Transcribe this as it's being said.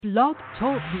Blog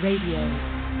Talk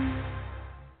Radio.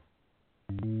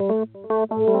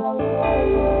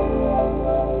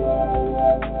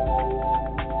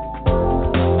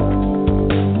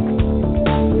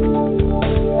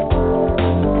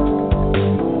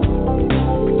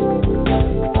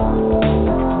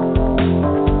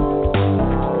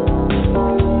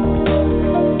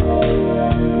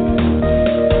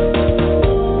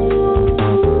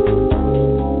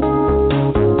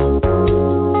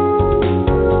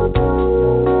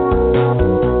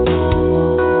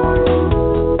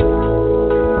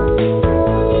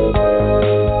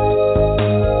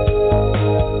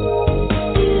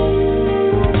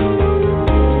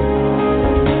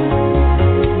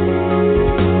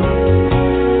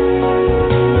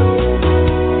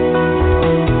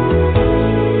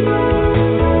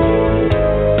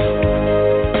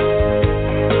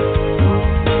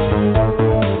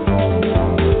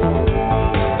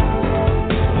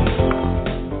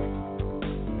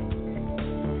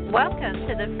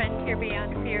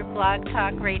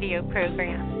 Radio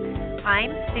program.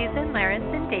 I'm Susan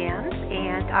Larison-Dans,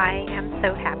 and I am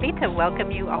so happy to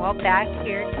welcome you all back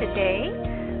here today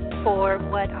for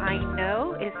what I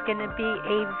know is going to be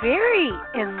a very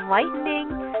enlightening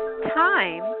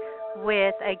time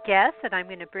with a guest that I'm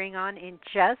going to bring on in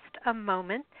just a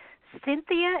moment.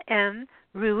 Cynthia M.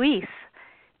 Ruiz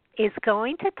is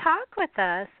going to talk with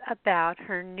us about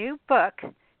her new book,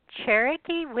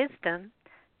 Cherokee Wisdom,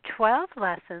 12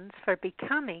 Lessons for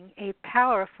Becoming a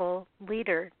Powerful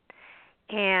Leader.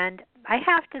 And I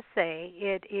have to say,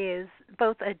 it is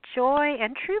both a joy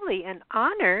and truly an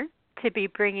honor to be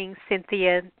bringing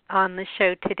Cynthia on the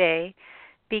show today,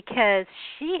 because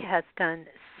she has done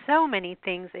so many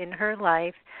things in her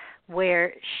life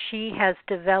where she has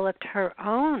developed her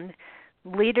own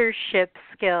leadership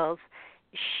skills.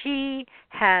 She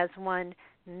has won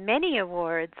many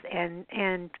awards and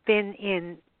been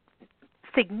in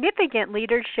significant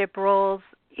leadership roles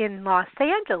in Los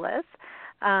Angeles,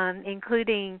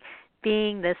 including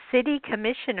being the city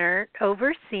commissioner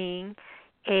overseeing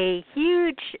a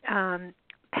huge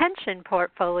pension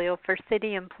portfolio for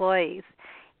city employees.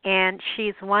 And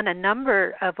she's won a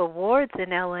number of awards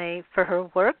in LA for her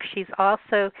work. She's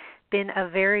also been a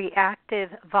very active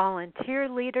volunteer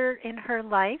leader in her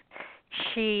life.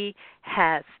 She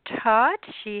has taught.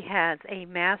 She has a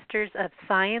Master's of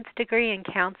Science degree in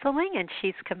counseling, and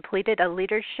she's completed a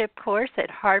leadership course at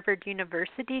Harvard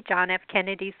University, John F.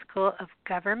 Kennedy School of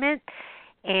Government,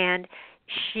 and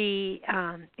she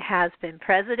has been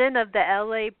president of the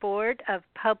LA Board of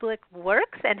Public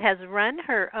Works and has run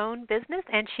her own business,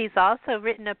 and she's also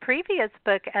written a previous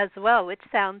book as well, which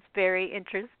sounds very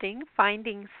interesting,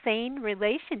 Finding Sane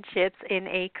Relationships in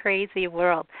a Crazy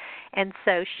World. And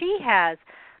so she has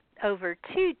over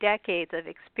 2 decades of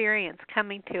experience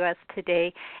coming to us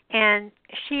today, and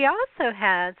she also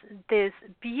has this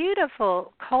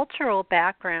beautiful cultural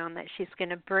background that she's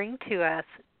going to bring to us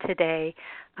today,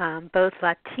 both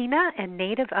Latina and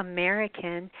Native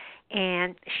American,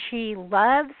 and she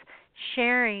loves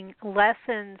sharing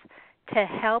lessons to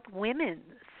help women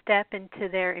step into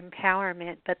their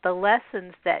empowerment, but the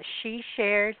lessons that she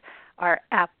shares are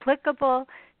applicable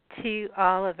to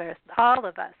all of us.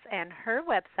 And her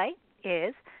website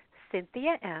is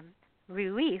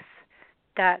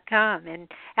CynthiaMRuiz.com.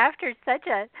 And after such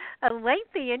a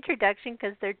lengthy introduction,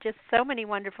 because there are just so many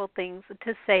wonderful things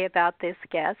to say about this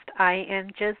guest, I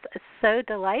am just so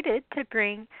delighted to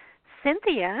bring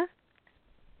Cynthia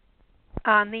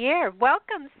on the air.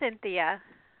 Welcome, Cynthia.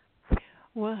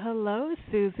 Well, hello,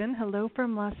 Susan. Hello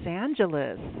from Los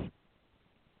Angeles.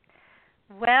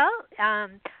 Well,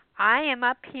 I am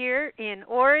up here in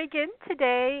Oregon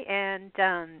today, and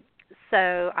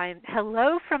so I'm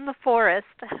hello from the forest.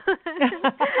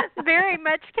 Very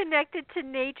much connected to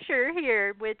nature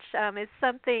here, which is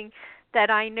something that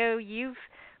I know you've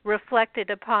reflected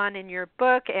upon in your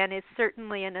book, and is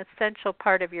certainly an essential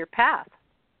part of your path.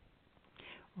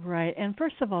 Right. And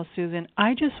first of all, Susan,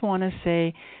 I just want to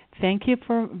say thank you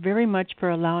very much for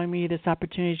allowing me this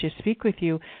opportunity to speak with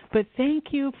you. But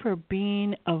thank you for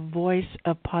being a voice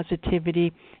of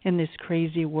positivity in this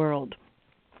crazy world.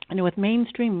 And with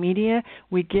mainstream media,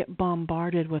 we get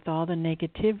bombarded with all the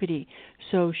negativity.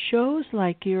 So shows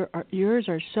like yours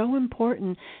are so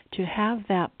important to have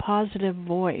that positive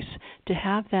voice, to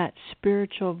have that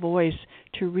spiritual voice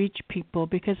to reach people,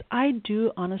 because I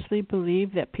do honestly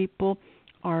believe that people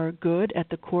are good at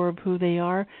the core of who they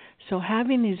are. So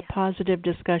having these positive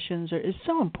discussions is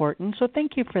so important. So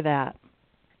thank you for that.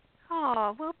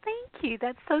 Oh, well, thank you.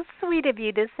 That's so sweet of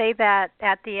you to say that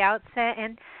at the outset.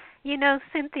 And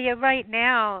Cynthia, right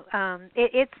now,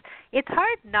 it's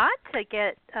hard not to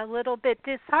get a little bit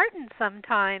disheartened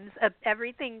sometimes of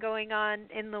everything going on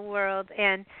in the world.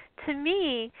 And to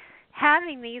me,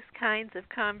 having these kinds of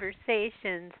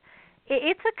conversations,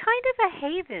 it's a kind of a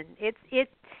haven.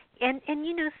 And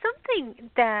something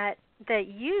that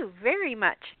you very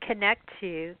much connect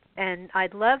to, and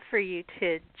I'd love for you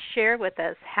to share with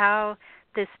us how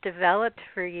this developed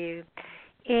for you,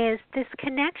 is this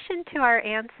connection to our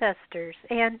ancestors,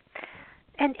 and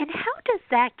how does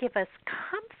that give us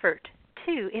comfort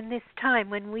too in this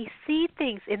time when we see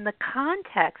things in the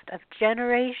context of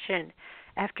generation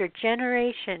after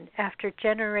generation after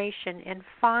generation and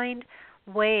find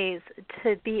ways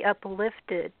to be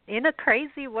uplifted in a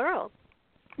crazy world?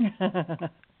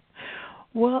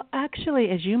 Well, actually,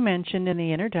 as you mentioned in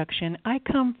the introduction, I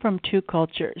come from two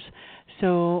cultures.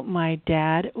 So my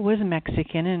dad was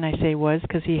Mexican, and I say was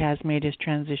because he has made his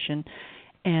transition.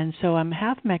 And so I'm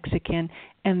half Mexican,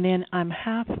 and then I'm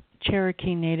half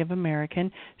Cherokee Native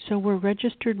American. So we're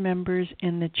registered members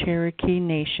in the Cherokee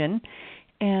Nation.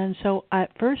 And so at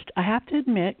first, I have to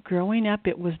admit, growing up,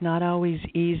 it was not always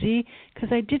easy because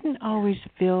I didn't always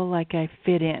feel like I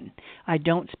fit in. I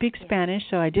don't speak Spanish,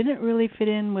 so I didn't really fit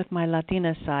in with my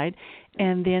Latina side.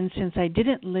 And then since I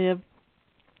didn't live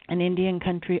in Indian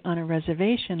country on a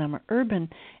reservation, I'm an urban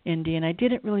Indian, I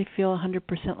didn't really feel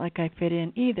 100% like I fit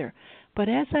in either. But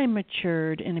as I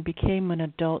matured and I became an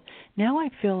adult, now I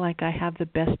feel like I have the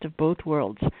best of both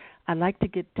worlds. I like to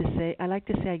say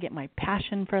I get my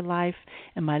passion for life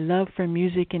and my love for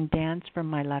music and dance from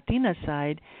my Latina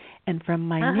side, and from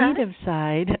my native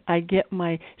side, I get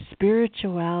my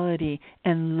spirituality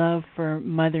and love for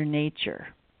Mother Nature.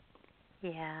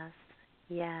 Yes,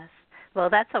 yes. Well,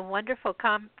 that's a wonderful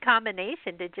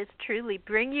combination to just truly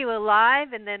bring you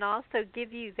alive and then also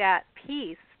give you that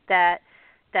peace that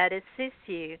assists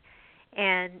you.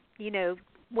 And,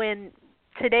 when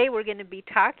today we're going to be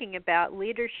talking about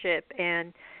leadership,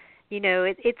 and,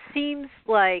 it seems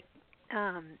like,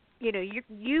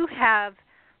 you have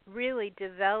really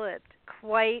developed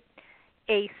quite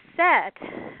a set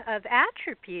of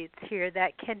attributes here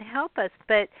that can help us.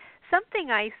 But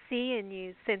something I see in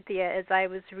you, Cynthia, as I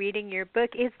was reading your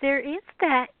book, is there is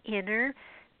that inner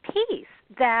peace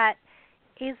that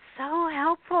is so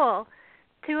helpful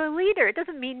to a leader. It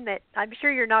doesn't mean that I'm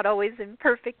sure you're not always in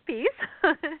perfect peace.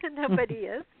 Nobody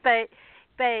is, but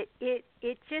it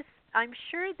just, I'm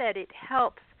sure that it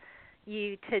helps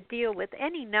you to deal with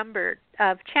any number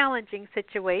of challenging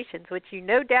situations, which you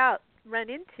no doubt run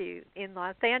into in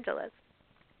Los Angeles.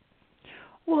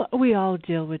 Well, we all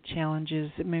deal with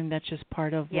challenges. I mean, that's just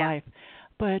part of life.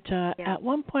 But at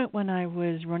one point when I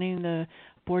was running the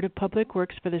Board of Public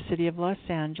Works for the City of Los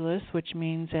Angeles, which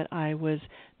means that I was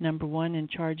number one in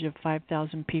charge of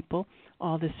 5,000 people,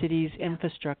 all the city's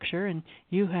infrastructure, and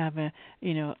you have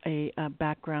a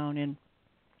background in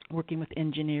working with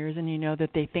engineers, and you know that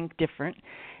they think different.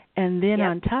 And then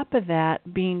on top of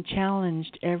that, being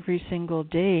challenged every single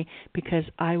day because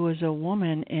I was a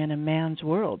woman in a man's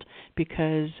world,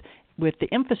 because with the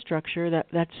infrastructure,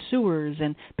 that's sewers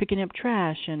and picking up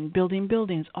trash and building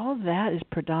buildings, all that is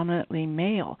predominantly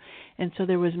male. And so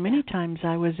there was many times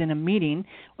I was in a meeting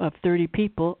of 30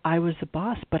 people, I was the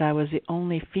boss, but I was the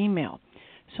only female.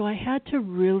 So I had to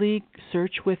really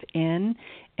search within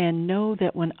and know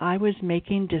that when I was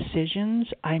making decisions,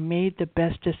 I made the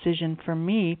best decision for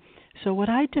me. So what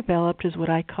I developed is what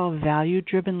I call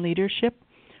value-driven leadership.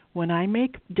 When I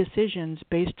make decisions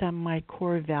based on my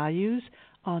core values,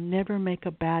 I'll never make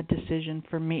a bad decision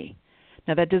for me.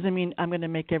 Now, that doesn't mean I'm going to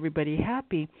make everybody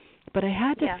happy, but I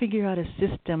had to figure out a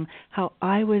system how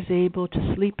I was able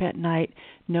to sleep at night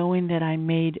knowing that I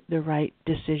made the right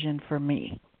decision for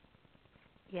me.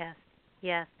 Yes,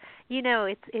 yes.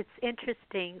 It's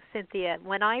interesting, Cynthia.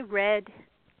 When I read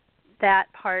that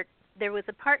part, there was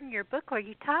a part in your book where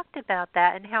you talked about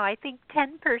that and how I think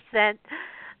 10%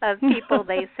 of people,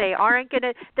 they say,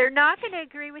 they're not going to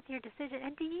agree with your decision.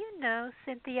 And do you know,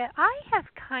 Cynthia, I have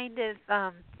kind of,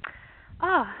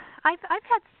 I've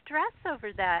had stress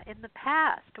over that in the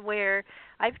past, where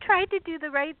I've tried to do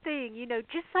the right thing,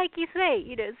 just like you say,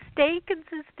 stay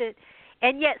consistent,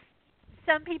 and yet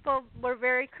some people were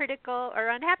very critical or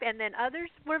unhappy, and then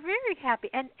others were very happy.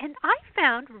 And I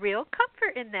found real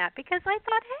comfort in that, because I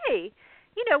thought, hey,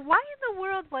 why in the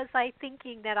world was I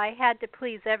thinking that I had to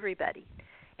please everybody?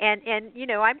 And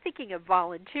I'm thinking of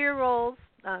volunteer roles,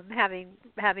 having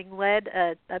led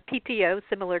a PTO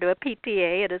similar to a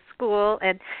PTA at a school,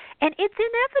 and it's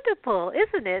inevitable,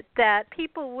 isn't it, that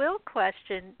people will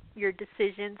question your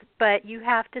decisions, but you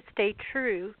have to stay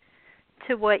true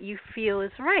to what you feel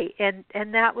is right. And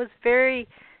that was very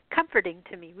comforting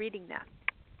to me reading that.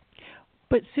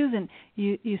 But Susan,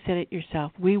 you said it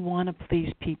yourself. We want to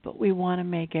please people. We want to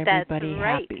make everybody That's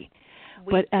right. happy.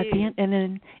 But at the end, and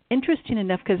then interesting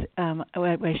enough, because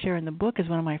what I share in the book is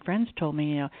one of my friends told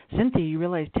me, Cynthia, you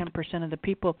realize 10% of the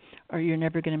people you're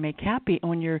never going to make happy. And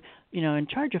when you're, in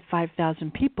charge of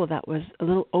 5,000 people, that was a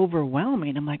little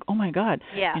overwhelming. I'm like, oh my God,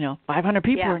 500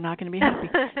 people are not going to be happy.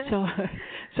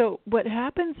 So what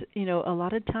happens, a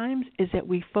lot of times is that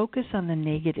we focus on the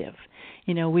negative.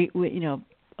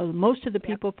 Most of the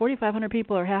people, 4,500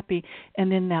 people are happy,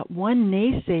 and then that one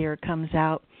naysayer comes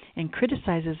out and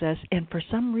criticizes us, and for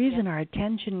some reason our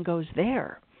attention goes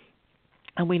there.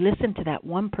 And we listen to that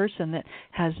one person that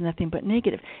has nothing but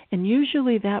negative. And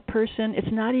usually that person,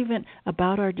 it's not even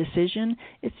about our decision.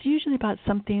 It's usually about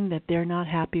something that they're not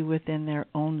happy with in their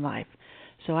own life.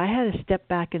 So I had to step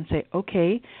back and say,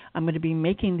 okay, I'm going to be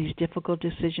making these difficult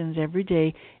decisions every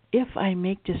day if I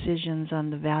make decisions on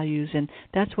the values. And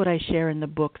that's what I share in the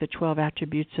book, The 12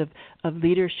 Attributes of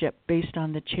Leadership, based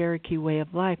on the Cherokee way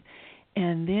of life.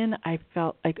 And then I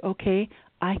felt like, okay,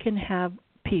 I can have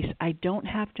peace. I don't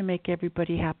have to make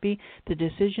everybody happy. The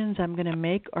decisions I'm going to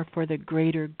make are for the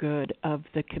greater good of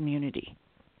the community.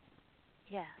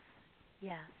 Yes.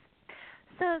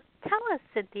 So tell us,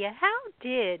 Cynthia, how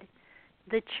did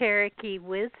the Cherokee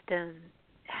wisdom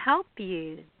help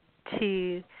you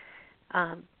to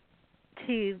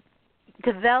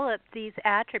develop these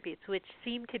attributes, which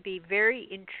seem to be very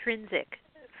intrinsic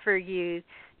for you,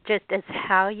 just as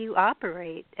how you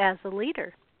operate as a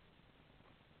leader?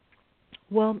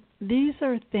 Well, these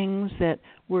are things that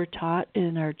we're taught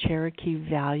in our Cherokee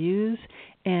values,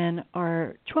 and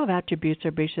our 12 attributes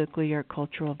are basically our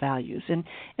cultural values. And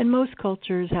most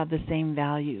cultures have the same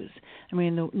values. I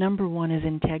mean, the number one is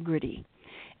integrity.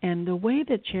 And the way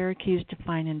that Cherokees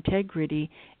define integrity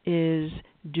is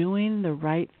doing the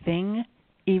right thing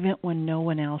even when no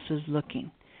one else is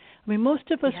looking. I mean, most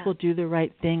of us will do the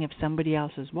right thing if somebody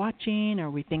else is watching or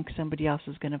we think somebody else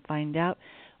is going to find out.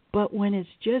 But when it's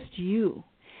just you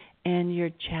and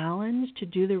you're challenged to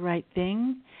do the right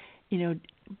thing,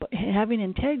 having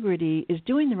integrity is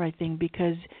doing the right thing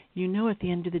because at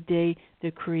the end of the day,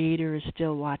 the Creator is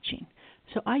still watching.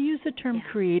 So I use the term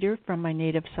Creator from my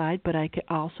native side, but I could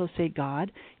also say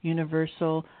God,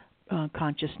 universal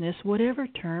consciousness, whatever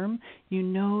term,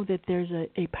 that there's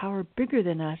a power bigger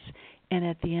than us. And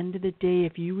at the end of the day,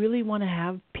 if you really want to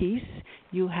have peace,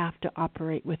 you have to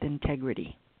operate with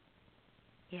integrity.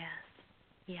 Yes.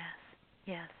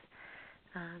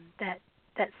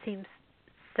 That seems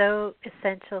so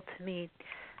essential to me.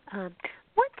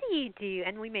 What do you do?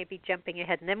 And we may be jumping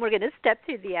ahead, and then we're going to step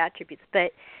through the attributes.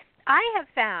 But I have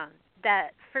found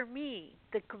that for me,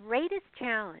 the greatest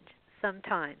challenge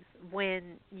sometimes when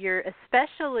you're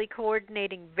especially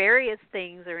coordinating various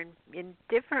things or in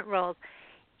different roles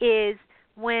is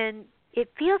when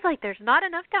it feels like there's not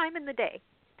enough time in the day.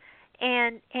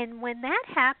 And when that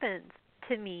happens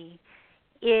to me,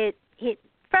 it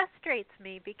frustrates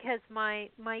me because my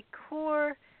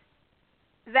core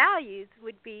values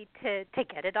would be to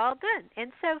get it all done.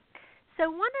 And so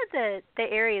one of the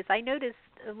areas I noticed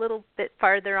a little bit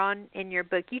farther on in your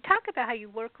book, you talk about how you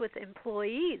work with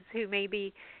employees who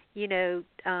maybe,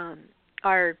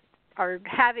 are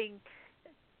having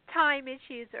time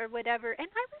issues or whatever. And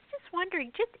I was just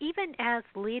wondering, just even as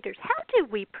leaders, how do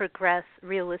we progress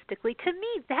realistically? To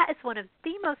me, that is one of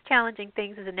the most challenging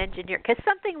things as an engineer, because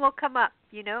something will come up,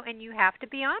 and you have to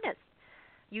be honest.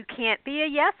 You can't be a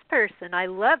yes person. I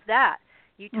love that.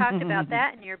 You talked about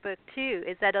that in your book too,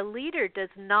 is that a leader does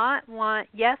not want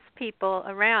yes people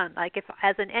around. Like if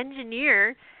as an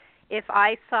engineer, if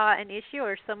I saw an issue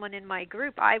or someone in my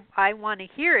group, I want to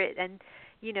hear it. And,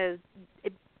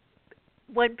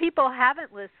 when people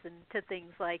haven't listened to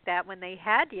things like that, when they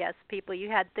had yes people, you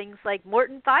had things like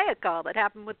Morton Thiokol that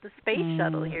happened with the space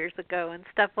shuttle years ago and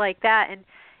stuff like that. And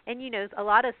a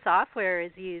lot of software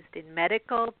is used in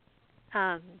medical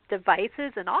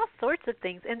devices and all sorts of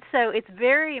things. And so it's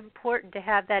very important to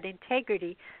have that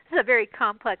integrity. This is a very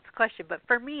complex question, but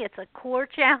for me it's a core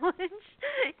challenge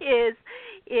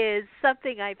is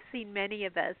something I've seen many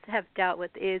of us have dealt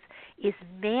with is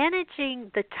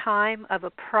managing the time of a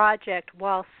project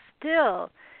while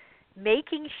still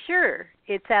making sure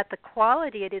it's at the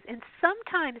quality it is. And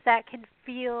sometimes that can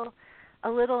feel a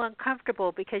little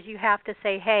uncomfortable because you have to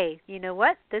say, hey, you know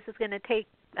what, this is going to take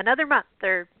another month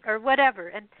or whatever.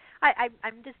 And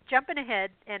I'm just jumping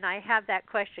ahead, and I have that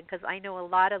question because I know a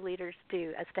lot of leaders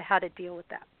do as to how to deal with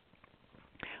that.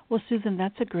 Well, Susan,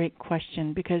 that's a great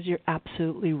question because you're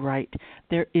absolutely right.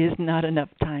 There is not enough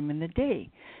time in the day.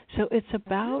 So it's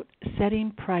about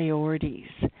setting priorities.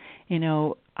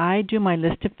 I do my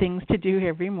list of things to do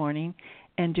every morning,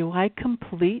 and do I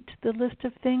complete the list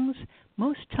of things?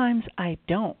 Most times I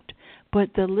don't. But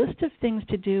the list of things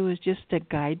to do is just a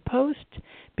guidepost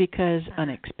because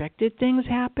unexpected things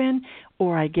happen,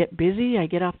 or I get busy, I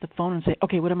get off the phone and say,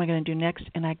 okay, what am I going to do next?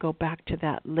 And I go back to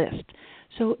that list.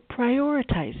 So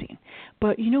prioritizing.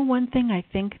 But one thing I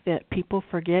think that people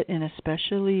forget, and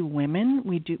especially women,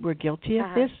 we're guilty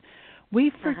of this.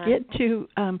 We forget to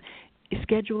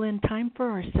schedule in time for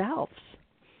ourselves.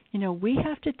 We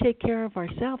have to take care of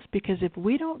ourselves because if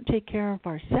we don't take care of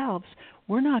ourselves,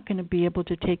 we're not going to be able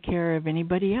to take care of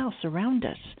anybody else around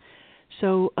us.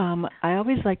 So I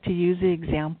always like to use the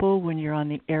example when you're on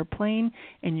the airplane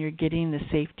and you're getting the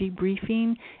safety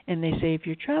briefing, and they say if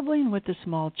you're traveling with a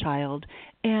small child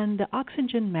and the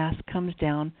oxygen mask comes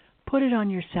down, put it on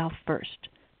yourself first,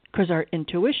 because our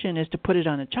intuition is to put it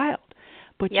on a child.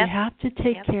 But you have to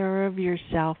take care of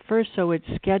yourself first, so it's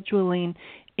scheduling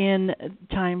in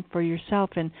time for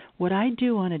yourself. And what I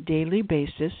do on a daily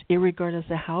basis,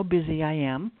 irregardless of how busy I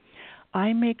am,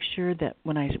 I make sure that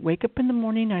when I wake up in the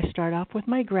morning, I start off with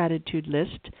my gratitude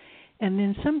list, and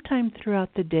then sometime throughout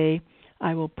the day,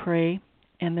 I will pray,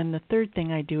 and then the third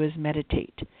thing I do is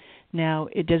meditate. Now,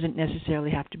 it doesn't necessarily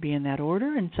have to be in that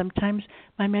order, and sometimes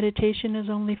my meditation is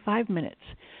only 5 minutes.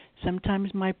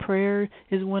 Sometimes my prayer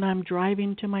is when I'm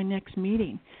driving to my next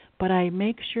meeting. But I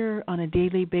make sure on a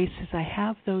daily basis I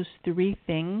have those three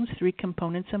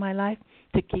components in my life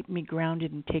to keep me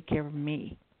grounded and take care of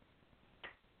me.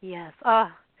 Yes.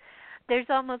 There's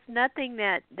almost nothing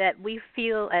that we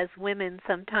feel as women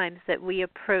sometimes that we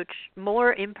approach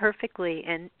more imperfectly.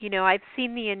 And, I've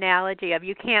seen the analogy of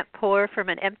you can't pour from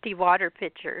an empty water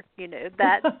pitcher,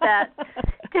 that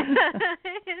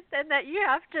and that you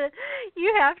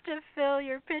have to fill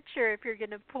your pitcher if you're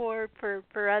going to pour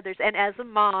for others. And as a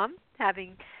mom,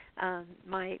 having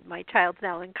my child's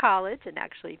now in college and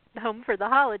actually home for the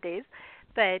holidays,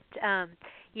 but,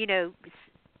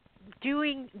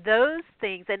 doing those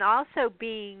things and also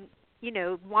being,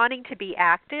 wanting to be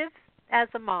active as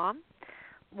a mom,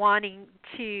 wanting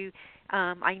to,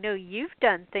 I know you've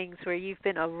done things where you've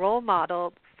been a role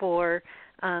model for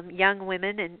young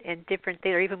women and different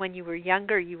things, or even when you were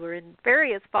younger, you were in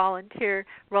various volunteer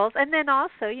roles. And then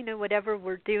also, whatever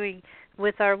we're doing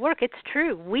with our work, it's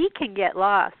true, we can get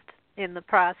lost in the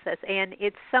process. And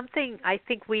it's something I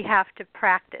think we have to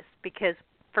practice because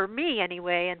for me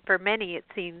anyway, and for many it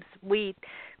seems, we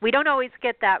don't always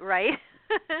get that right.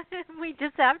 We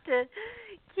just have to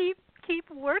keep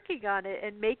working on it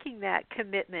and making that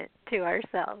commitment to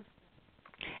ourselves.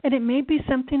 And it may be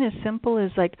something as simple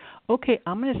as like, okay,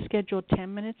 I'm going to schedule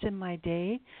 10 minutes in my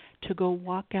day to go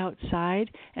walk outside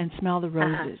and smell the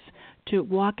roses, to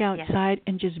walk outside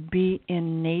and just be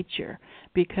in nature,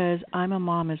 because I'm a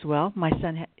mom as well. My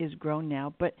son is grown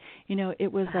now, but,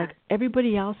 it was like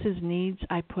everybody else's needs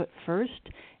I put first,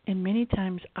 and many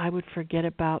times I would forget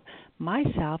about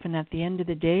myself, and at the end of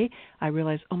the day, I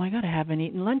realized, oh, my God, I haven't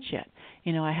eaten lunch yet.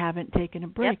 I haven't taken a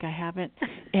break. I haven't.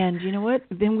 And you know what?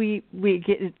 Then we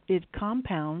get it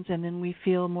compounds, and then we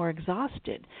feel more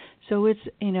exhausted. So it's,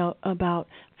 about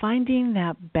finding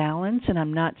that balance, and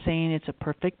I'm not saying it's a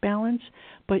perfect balance,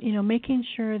 but, making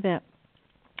sure that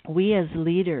we as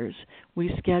leaders,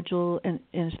 we schedule, and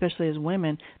especially as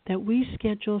women, that we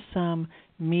schedule some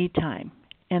me time.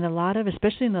 And a lot of,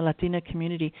 especially in the Latina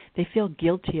community, they feel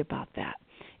guilty about that.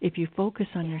 If you focus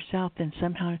on yourself, then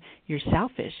somehow you're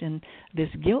selfish, and this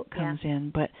guilt comes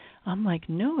in. But I'm like,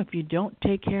 no, if you don't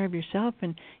take care of yourself,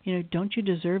 and, don't you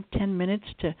deserve 10 minutes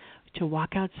to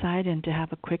walk outside and to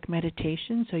have a quick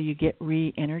meditation so you get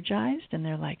re-energized? And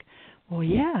they're like, well,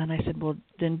 yeah. And I said, well,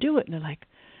 then do it. And they're like,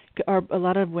 or a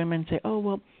lot of women say, oh,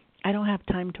 well, I don't have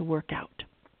time to work out.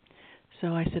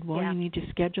 So I said, well, you need to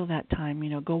schedule that time,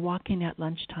 go walking at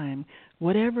lunchtime,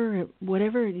 whatever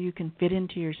you can fit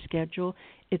into your schedule.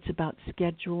 It's about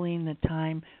scheduling the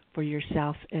time for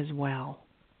yourself as well.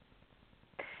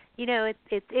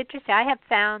 It's interesting. I have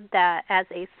found that as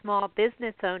a small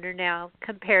business owner now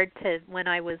compared to when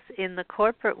I was in the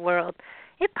corporate world,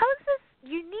 it poses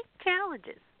unique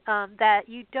challenges that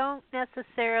you don't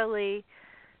necessarily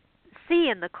see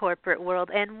in the corporate world.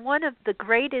 And one of the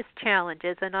greatest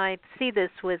challenges, and I see this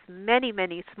with many,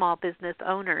 many small business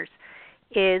owners,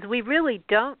 is we really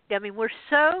don't, we're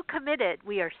so committed.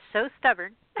 We are so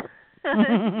stubborn.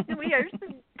 We are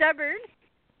stubborn.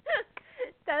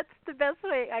 That's the best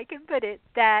way I can put it,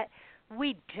 that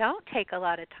we don't take a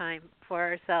lot of time for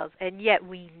ourselves, and yet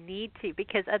we need to,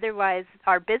 because otherwise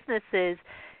our businesses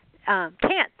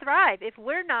can't thrive. If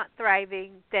we're not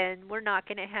thriving, then we're not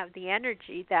going to have the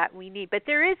energy that we need. But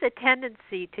there is a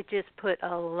tendency to just put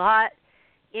a lot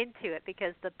into it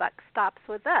because the buck stops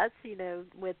with us,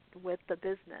 with the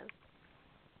business.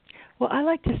 Well, I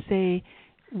like to say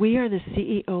we are the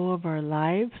CEO of our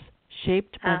lives,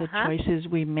 shaped by the choices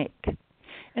we make.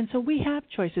 And so we have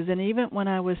choices. And even when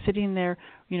I was sitting there,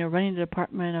 running a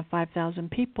department of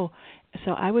 5,000 people,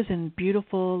 so I was in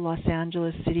beautiful Los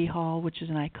Angeles City Hall, which is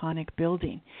an iconic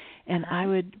building. And I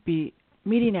would be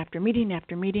meeting after meeting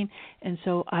after meeting. And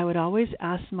so I would always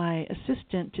ask my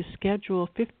assistant to schedule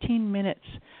 15 minutes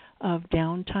of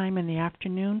downtime in the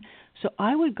afternoon. So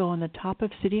I would go on the top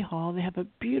of City Hall. They have a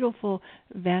beautiful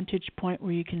vantage point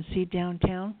where you can see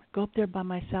downtown. Go up there by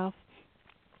myself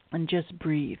and just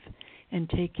breathe and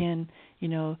take in,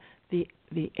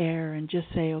 the air and just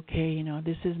say, okay,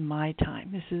 this is my time.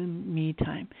 This is me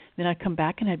time. Then I'd come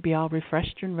back and I'd be all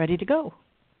refreshed and ready to go.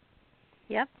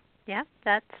 Yep,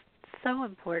 that's so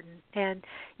important. And,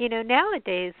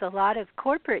 nowadays a lot of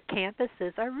corporate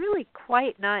campuses are really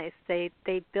quite nice. They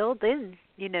build in,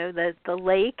 the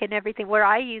lake and everything. Where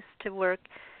I used to work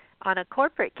on a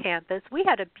corporate campus, we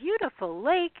had a beautiful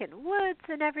lake and woods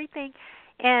and everything.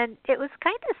 And it was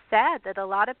kind of sad that a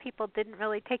lot of people didn't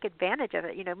really take advantage of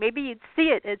it. Maybe you'd see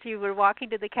it as you were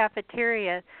walking to the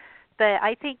cafeteria. But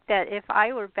I think that if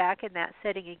I were back in that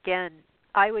setting again,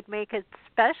 I would make a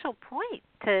special point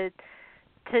to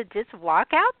just walk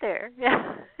out there,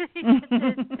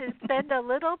 to spend a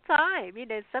little time.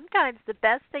 Sometimes the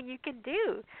best thing you can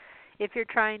do if you're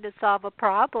trying to solve a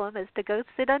problem is to go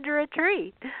sit under a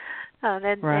tree, and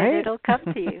it'll come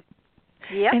to you.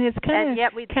 Yep. And it's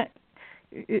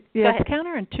it's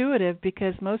counterintuitive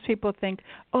because most people think,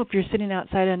 if you're sitting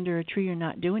outside under a tree, you're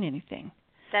not doing anything.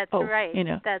 That's right.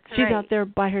 She's out there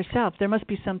by herself. There must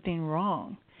be something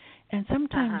wrong. And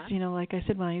sometimes, like I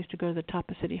said, when I used to go to the top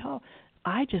of City Hall,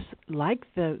 I just liked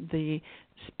the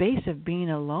space of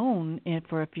being alone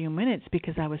for a few minutes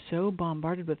because I was so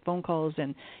bombarded with phone calls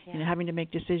and having to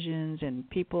make decisions and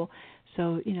people.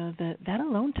 So, that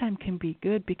alone time can be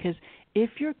good because if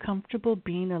you're comfortable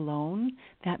being alone,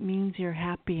 that means you're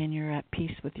happy and you're at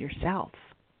peace with yourself.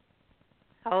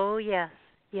 Oh, yes.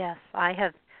 I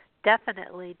have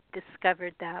definitely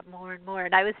discovered that more and more.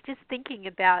 And I was just thinking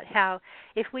about how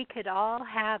if we could all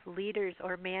have leaders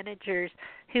or managers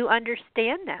who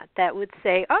understand that would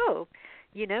say,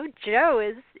 Joe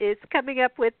is coming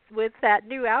up with that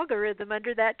new algorithm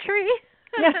under that tree,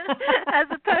 as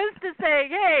opposed to saying,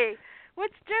 hey,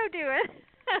 what's Joe doing?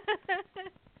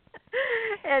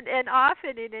 And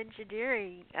often in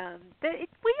engineering, we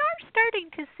are starting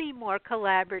to see more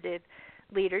collaborative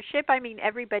leadership. I mean,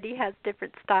 everybody has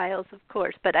different styles, of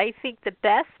course, but I think the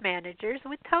best managers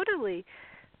would totally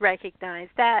recognize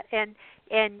that and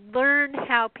learn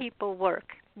how people work,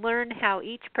 learn how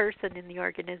each person in the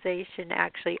organization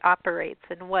actually operates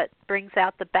and what brings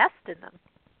out the best in them.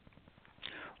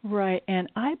 Right,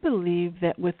 and I believe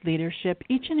that with leadership,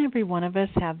 each and every one of us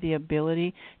have the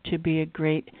ability to be a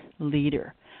great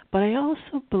leader. But I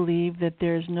also believe that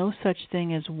there's no such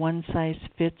thing as one size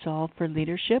fits all for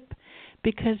leadership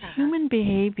because human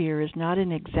behavior is not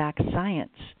an exact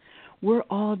science. We're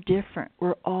all different.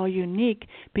 We're all unique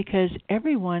because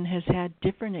everyone has had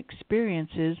different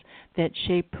experiences that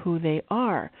shape who they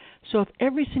are. So if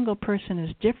every single person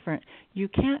is different, you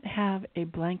can't have a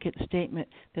blanket statement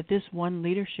that this one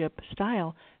leadership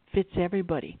style fits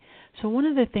everybody. So one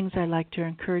of the things I like to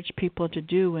encourage people to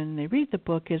do when they read the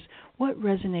book is what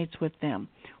resonates with them.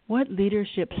 What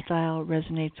leadership style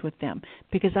resonates with them?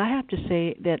 Because I have to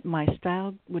say that my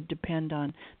style would depend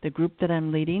on the group that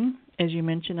I'm leading. As you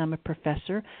mentioned, I'm a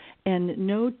professor, and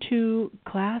no two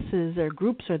classes or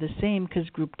groups are the same because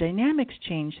group dynamics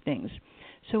change things.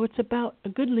 So it's about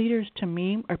good leaders to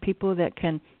me are people that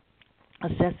can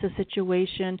assess the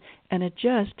situation and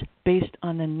adjust based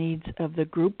on the needs of the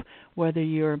group, whether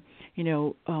you're,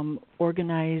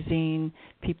 organizing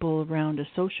people around a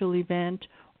social event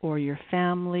or your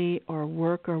family or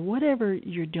work or whatever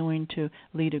you're doing to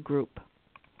lead a group.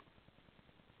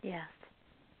 Yes.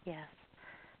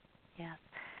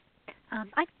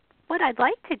 What I'd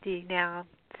like to do now,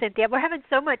 Cynthia, we're having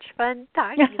so much fun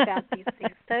talking about these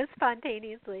things so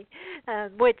spontaneously,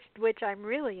 which I'm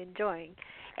really enjoying.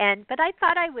 But I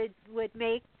thought I would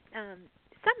make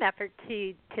some effort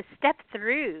to step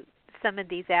through some of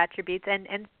these attributes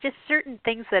and just certain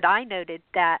things that I noted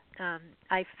that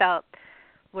I felt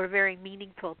were very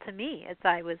meaningful to me as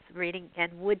I was reading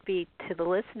and would be to the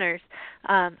listeners.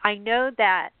 I know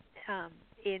that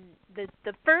in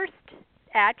the first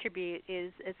attribute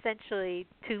is essentially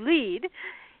to lead,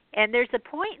 And there's a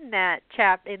point in that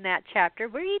chapter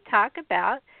where you talk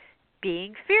about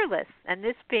being fearless, and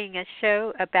this being a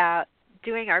show about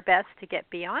doing our best to get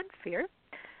beyond fear.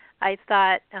 I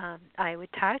thought I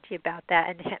would talk to you about that,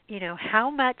 and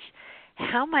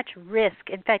how much risk.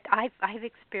 In fact, I've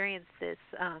experienced this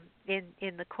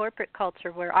in the corporate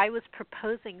culture where I was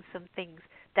proposing some things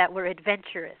that were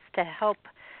adventurous to help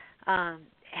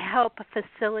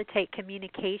facilitate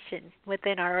communication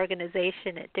within our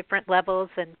organization at different levels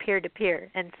and peer to peer.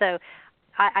 And so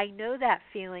I know that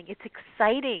feeling. It's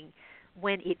exciting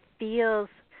when it feels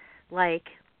like,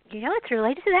 it's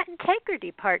related to that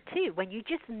integrity part too, when you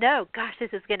just know, gosh, this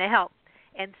is going to help.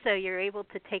 And so you're able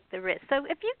to take the risk. So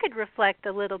if you could reflect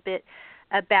a little bit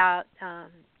about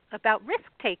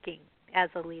risk-taking as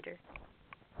a leader.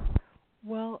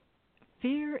 Well,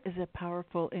 fear is a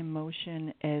powerful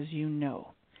emotion, as you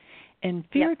know. And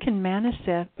fear can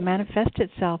manifest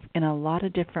itself in a lot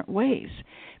of different ways,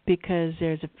 because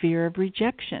there's a fear of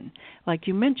rejection. Like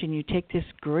you mentioned, you take this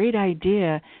great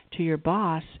idea to your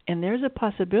boss, and there's a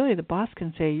possibility the boss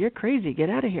can say, "You're crazy, get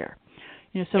out of here."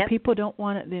 So people don't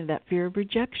want it, that fear of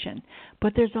rejection.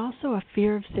 But there's also a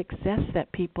fear of success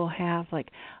that people have,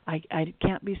 like, I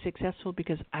can't be successful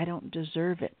because I don't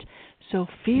deserve it. So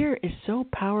fear is so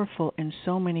powerful in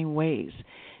so many ways.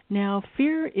 Now,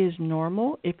 fear is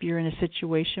normal if you're in a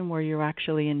situation where you're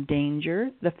actually in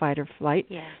danger, the fight or flight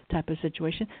type of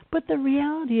situation. But the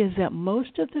reality is that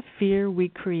most of the fear we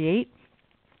create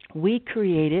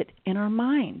it in our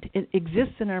mind. It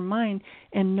exists in our mind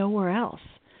and nowhere else.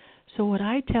 So what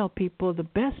I tell people, the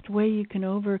best way you can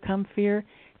overcome fear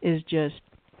is just,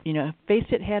 face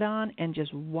it head on and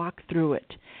just walk through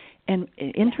it. And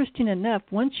interesting enough,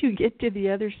 once you get to the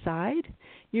other side,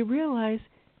 you realize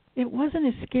it wasn't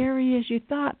as scary as you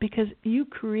thought, because you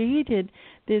created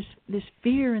this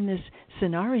fear and this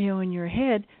scenario in your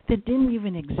head that didn't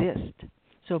even exist.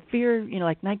 So fear,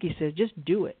 like Nike says, just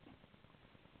do it.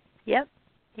 Yep.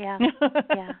 Yeah.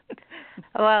 Yeah.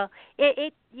 Well,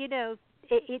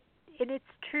 it's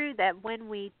true that when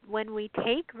we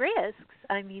take risks,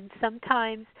 I mean,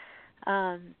 sometimes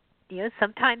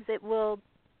sometimes it will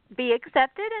be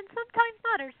accepted and sometimes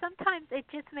not, or sometimes it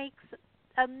just makes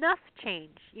enough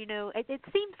change. It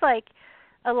seems like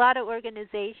a lot of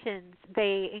organizations,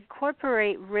 they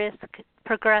incorporate risk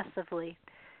progressively,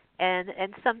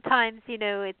 and sometimes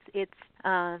it's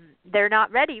they're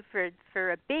not ready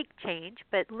for a big change,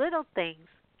 but little things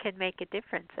can make a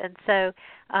difference. And so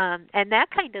and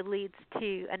that kind of leads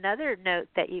to another note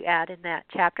that you add in that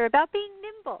chapter about being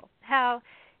nimble. How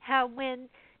when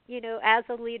as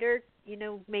a leader,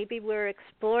 maybe we're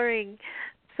exploring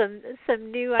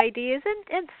some new ideas,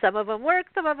 and some of them work,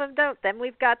 some of them don't. Then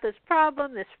we've got this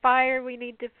problem, this fire we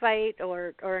need to fight,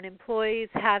 or an employee's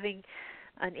having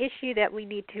an issue that we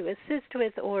need to assist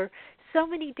with, or so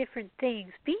many different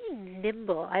things. Being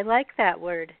nimble, I like that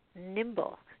word,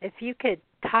 nimble. If you could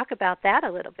talk about that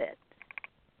a little bit.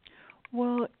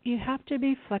 Well, you have to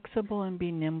be flexible and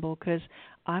be nimble, because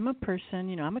I'm a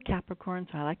person, I'm a Capricorn,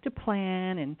 so I like to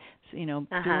plan and, do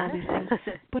all these things.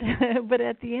 But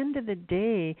at the end of the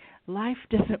day, life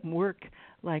doesn't work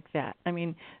like that. I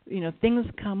mean, things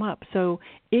come up. So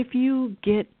if you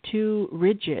get too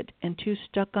rigid and too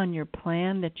stuck on your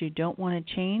plan that you don't want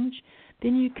to change,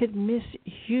 then you could miss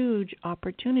huge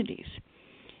opportunities.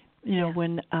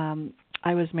 When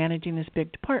I was managing this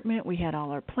big department, we had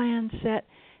all our plans set,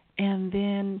 and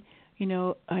then,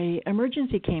 an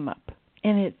emergency came up,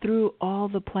 and it threw all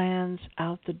the plans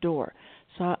out the door.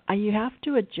 So you have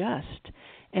to adjust.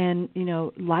 And,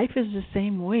 life is the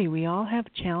same way. We all have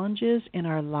challenges in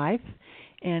our life,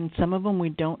 and some of them we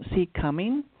don't see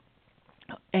coming.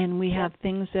 And we have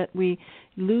things that we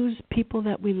lose, people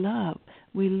that we love.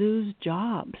 We lose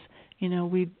jobs.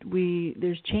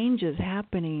 There's changes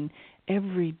happening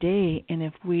every day, and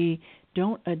if we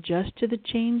don't adjust to the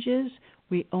changes,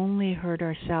 we only hurt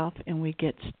ourselves and we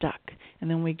get stuck. And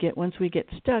then once we get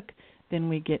stuck, then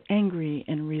we get angry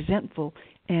and resentful.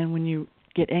 And when you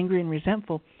get angry and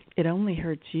resentful, it only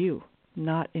hurts you,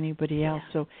 not anybody else.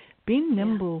 So being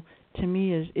nimble to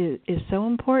me is so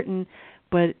important,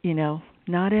 but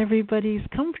not everybody's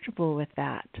comfortable with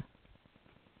that.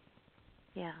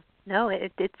 Yeah. No,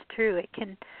 it's true. It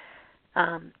can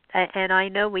and I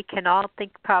know we can all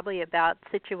think probably about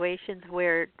situations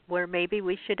where maybe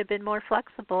we should have been more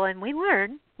flexible, and we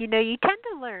learn. You tend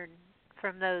to learn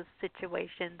from those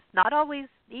situations. Not always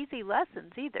easy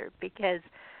lessons either, because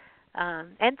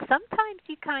and sometimes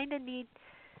you kind of need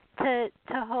to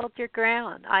hold your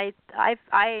ground. I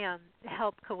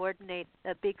helped coordinate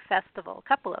a big festival, a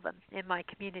couple of them in my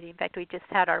community. In fact, we just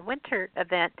had our winter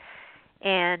event.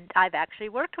 And I've actually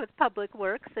worked with Public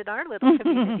Works in our little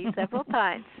community several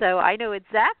times, so I know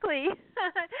exactly.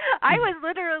 I was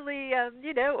literally,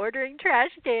 ordering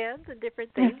trash cans and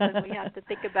different things, and we have to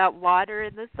think about water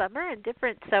in the summer and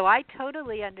different. So I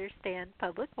totally understand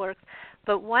Public Works.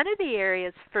 But one of the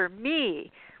areas for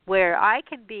me where I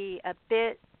can be a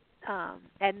bit,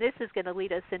 and this is going to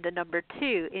lead us into number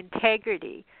 2,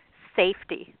 integrity,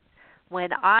 safety.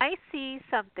 When I see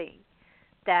something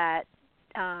that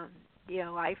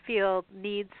I feel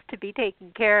needs to be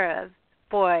taken care of,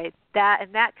 boy,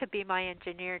 that could be my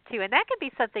engineer too. And that could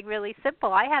be something really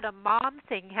simple. I had a mom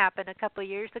thing happen a couple of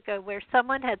years ago where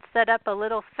someone had set up a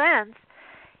little fence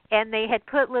and they had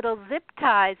put little zip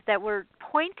ties that were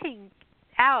pointing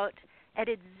out at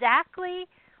exactly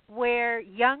where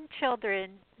young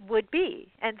children would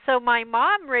be. And so my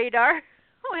mom radar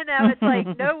went out. It's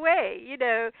like, no way,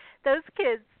 those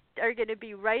kids are going to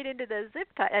be right into those zip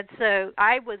ties. And so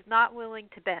I was not willing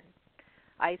to bend.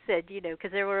 I said,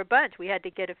 because there were a bunch. We had to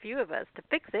get a few of us to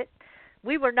fix it.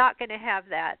 We were not going to have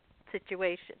that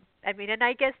situation. I mean, and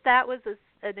I guess that was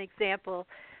an example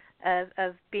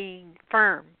of being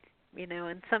firm,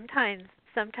 and sometimes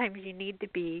you need to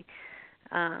be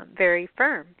very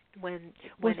firm when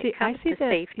it comes to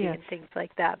safety and things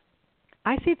like that.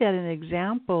 I see that an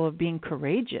example of being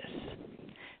courageous,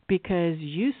 because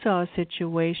you saw a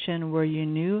situation where you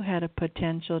knew had a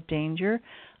potential danger.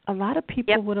 A lot of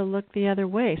people would have looked the other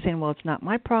way, saying, well, it's not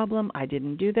my problem, I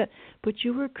didn't do that. But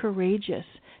you were courageous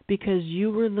because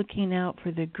you were looking out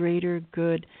for the greater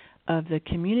good of the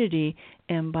community,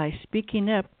 and by speaking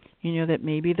up, that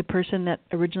maybe the person that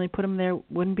originally put them there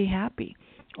wouldn't be happy,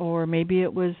 or maybe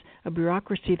it was a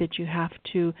bureaucracy that you have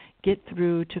to get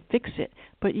through to fix it.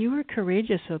 But you were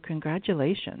courageous, so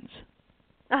congratulations.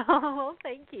 Oh,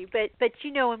 thank you. But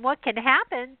and what can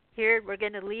happen here, we're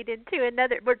going to lead into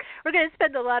another. We're going to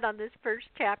spend a lot on this first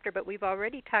chapter, but we've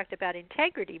already talked about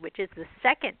integrity, which is the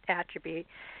second attribute.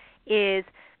 Is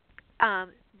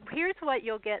here's what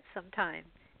you'll get sometimes.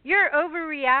 You're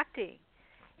overreacting,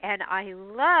 and I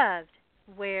loved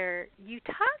where you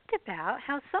talked about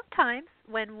how sometimes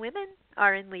when women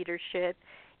are in leadership,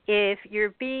 if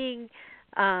you're being,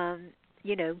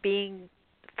 being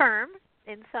firm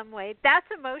in some way, that's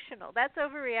emotional, that's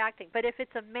overreacting. But if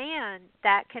it's a man,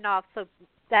 that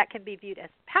can be viewed as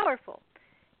powerful.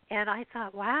 And I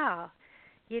thought, wow,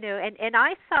 and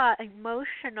I saw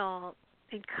emotional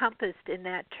encompassed in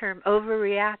that term,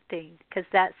 overreacting, because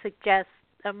that suggests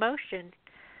emotion.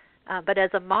 But as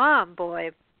a mom,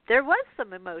 boy, there was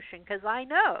some emotion, because I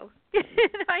know,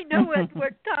 I know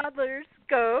where toddlers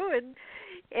go,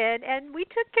 and we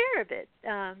took care of it.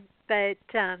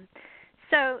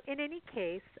 So in any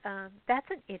case, that's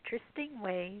an interesting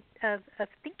way of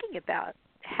thinking about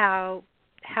how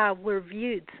we're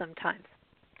viewed sometimes.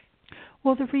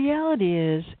 Well, the reality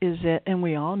is that, and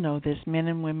we all know this, men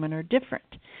and women are different.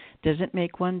 Doesn't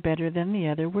make one better than the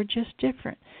other. We're just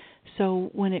different. So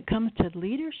when it comes to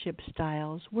leadership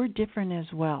styles, we're different as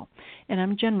well. And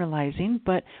I'm generalizing,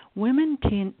 but women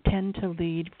tend to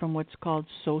lead from what's called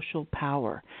social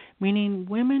power, meaning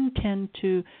women tend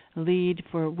to lead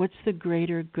for what's the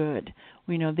greater good.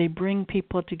 They bring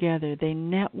people together, they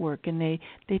network, and they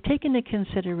take into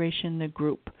consideration the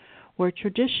group, where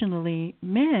traditionally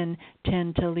men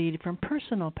tend to lead from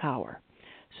personal power.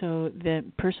 So the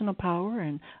personal power,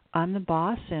 and I'm the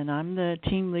boss, and I'm the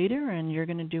team leader, and you're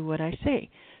going to do what I say.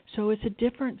 So it's a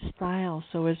different style.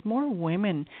 So as more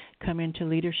women come into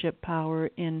leadership power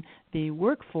in the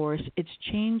workforce, it's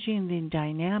changing the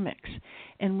dynamics.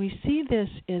 And we see this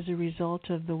as a result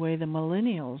of the way the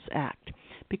millennials act,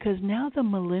 because now the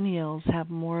millennials have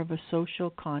more of a social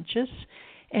conscious,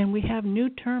 and we have new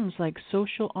terms like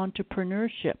social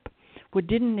entrepreneurship, what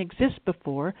didn't exist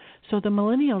before. So the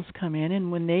millennials come in,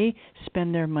 and when they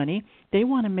spend their money, they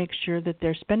want to make sure that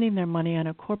they're spending their money on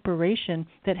a corporation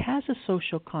that has a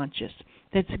social conscience,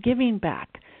 that's giving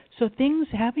back. So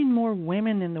having more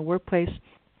women in the workplace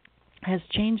has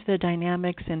changed the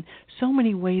dynamics in so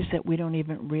many ways that we don't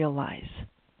even realize.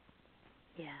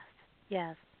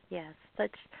 Yes.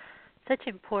 Such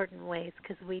important ways,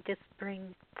 because we just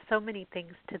bring so many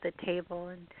things to the table,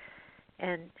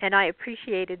 and I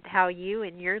appreciated how you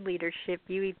in your leadership,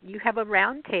 you have a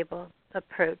round table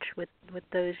approach with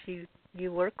those you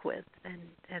work with and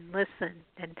listen.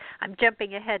 And I'm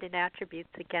jumping ahead in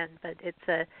attributes again, but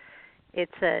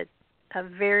it's a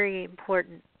very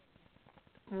important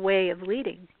way of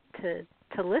leading to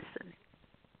listen.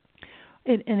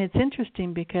 And it's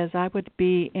interesting because I would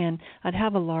I'd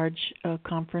have a large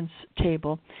conference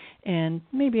table, and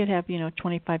maybe I'd have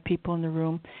 25 people in the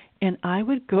room, and I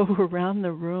would go around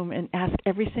the room and ask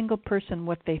every single person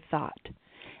what they thought.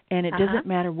 And it doesn't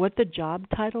matter what the job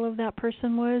title of that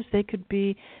person was. They could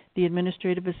be the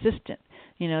administrative assistant.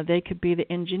 They could be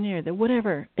the engineer, the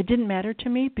whatever. It didn't matter to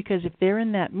me, because if they're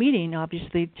in that meeting,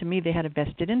 obviously to me they had a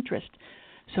vested interest.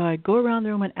 So I'd go around the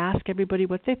room and ask everybody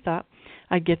what they thought.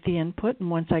 I'd get the input, and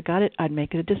once I got it, I'd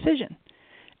make a decision.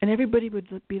 And everybody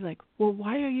would be like, well,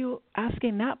 why are you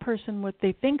asking that person what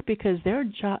they think? Because their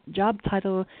job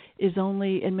title is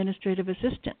only administrative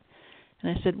assistant.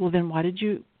 And I said, well, then why did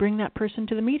you bring that person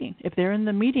to the meeting? If they're in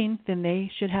the meeting, then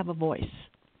they should have a voice.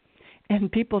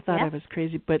 And people thought I was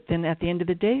crazy. But then at the end of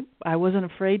the day, I wasn't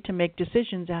afraid to make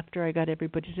decisions after I got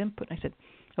everybody's input. I said,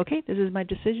 okay, this is my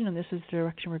decision, and this is the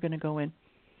direction we're going to go in.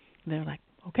 And they're like,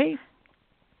 okay.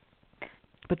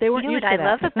 But they weren't used to that. I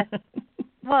love about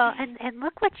well, and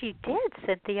look what you did,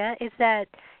 Cynthia, is that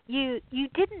you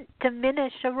didn't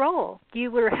diminish a role. You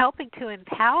were helping to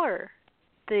empower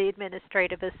the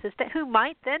administrative assistant, who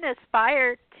might then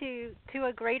aspire to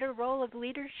a greater role of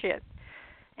leadership.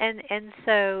 And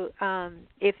so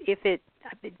if it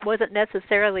wasn't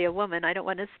necessarily a woman, I don't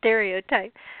want to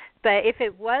stereotype, but if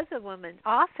it was a woman,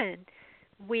 often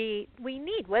we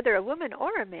need, whether a woman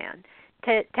or a man,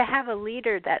 to have a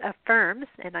leader that affirms.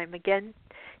 And I'm again,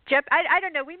 Jeff, I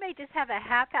don't know, we may just have a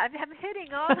I'm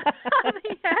hitting all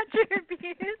the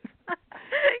attributes,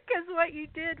 because what you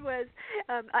did was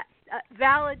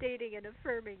validating and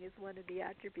affirming is one of the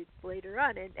attributes later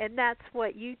on, and that's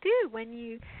what you do when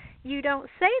you don't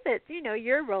say that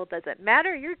your role doesn't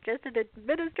matter, you're just an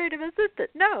administrative assistant.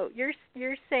 No,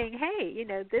 you're saying, hey,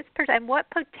 this person, and what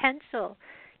potential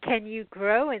can you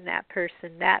grow in that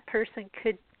person? That person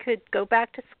could go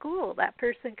back to school. That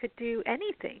person could do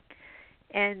anything.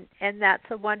 And that's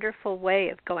a wonderful way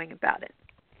of going about it.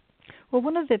 Well,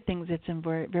 one of the things that's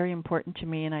very, very important to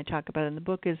me, and I talk about it in the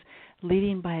book, is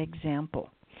leading by example.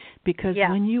 Because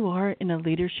when you are in a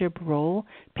leadership role,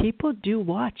 people do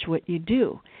watch what you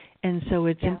do. And so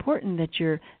it's important that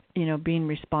you're, being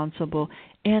responsible.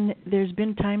 And there's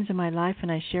been times in my life,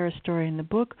 and I share a story in the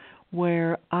book,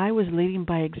 where I was leading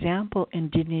by example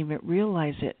and didn't even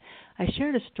realize it. I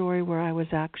shared a story where I was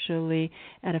actually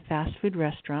at a fast food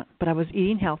restaurant, but I was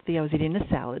eating healthy. I was eating a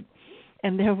salad.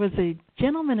 And there was a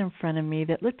gentleman in front of me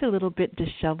that looked a little bit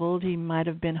disheveled. He might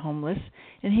have been homeless,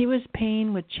 and he was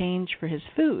paying with change for his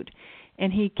food,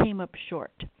 and he came up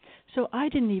short. So I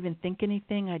didn't even think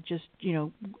anything. I just,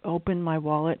 opened my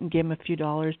wallet and gave him a few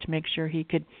dollars to make sure he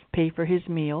could pay for his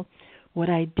meal. What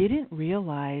I didn't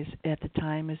realize at the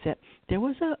time is that there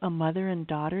was a mother and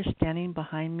daughter standing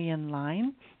behind me in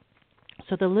line.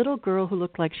 So the little girl, who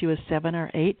looked like she was 7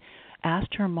 or 8,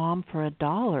 asked her mom for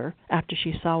 $1 after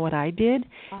she saw what I did,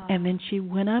 and then she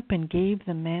went up and gave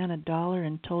the man $1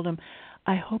 and told him,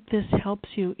 I hope this helps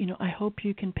you. I hope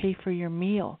you can pay for your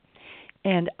meal.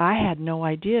 And I had no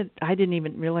idea. I didn't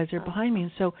even realize they were behind me.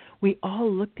 And so we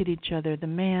all looked at each other, the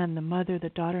man, the mother, the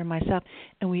daughter, and myself,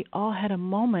 and we all had a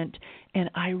moment,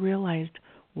 and I realized,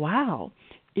 wow,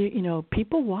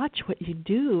 people watch what you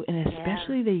do, and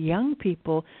especially the young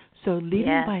people. So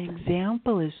leading by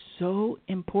example is so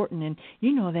important, and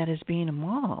you know that as being a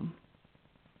mom.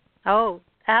 Oh,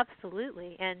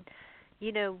 absolutely. And,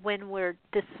 when we're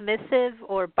dismissive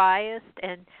or biased,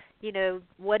 and,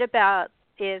 what about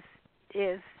if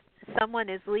someone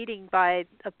is leading by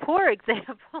a poor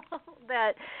example,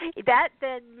 that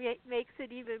then makes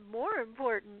it even more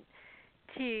important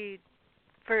to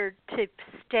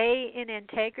stay in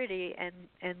integrity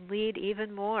and lead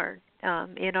even more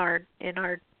in our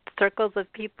circles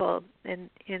of people, in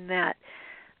that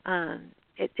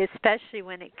especially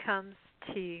when it comes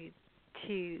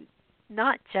to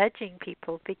not judging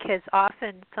people, because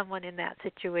often someone in that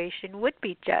situation would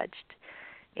be judged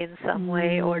in some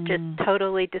way, or just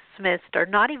totally dismissed, or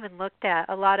not even looked at.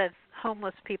 A lot of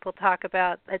homeless people talk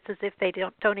about it's as if they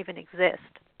don't even exist,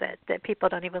 that people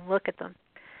don't even look at them.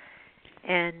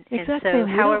 And so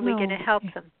how are we going to help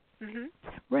them? Mm-hmm.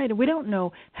 Right. We don't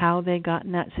know how they got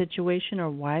in that situation or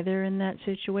why they're in that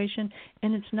situation,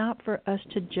 and it's not for us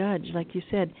to judge. Like you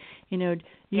said,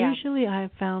 usually I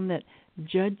have found that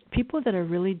people that are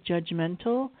really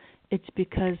judgmental, it's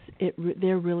because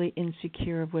they're really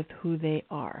insecure with who they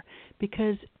are.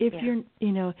 Because if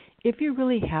you're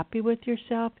really happy with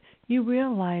yourself, you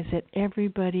realize that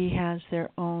everybody has their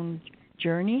own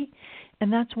journey,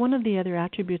 and that's one of the other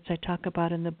attributes I talk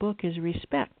about in the book is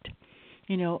respect.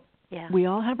 We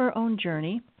all have our own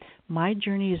journey. My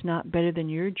journey is not better than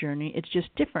your journey. It's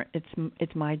just different.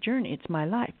 It's my journey. It's my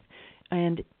life.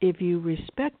 And if you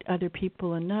respect other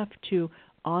people enough to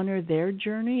honor their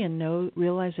journey and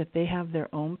realize that they have their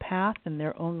own path and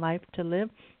their own life to live,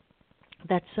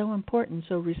 that's so important.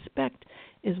 So respect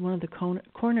is one of the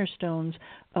cornerstones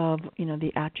of,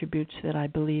 the attributes that I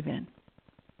believe in.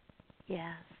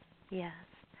 Yes, yes.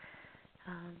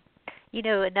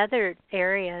 Another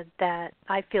area that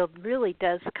I feel really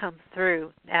does come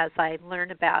through as I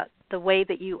learn about the way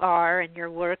that you are and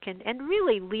your work and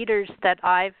really leaders that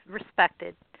I've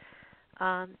respected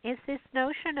is this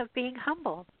notion of being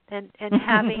humble and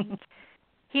having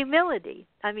humility.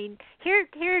 I mean, here,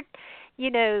 it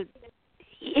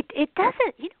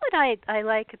doesn't, what I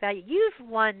like about you? You've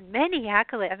won many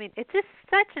accolades. I mean, it's just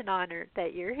such an honor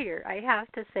that you're here. I have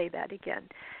to say that again.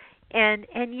 And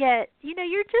yet,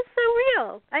 you're just so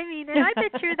real. I mean, and I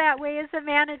bet you're that way as a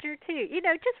manager too.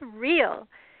 Just real.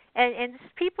 And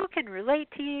people can relate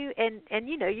to you and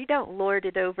you don't lord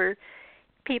it over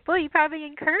people. You probably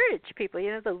encourage people,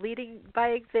 the leading by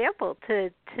example to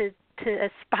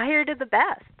aspire to the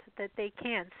best that they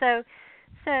can. So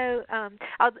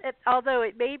although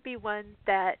it may be one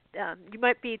that you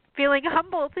might be feeling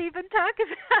humble to even talk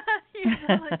about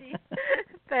humility,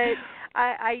 but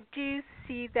I do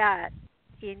see that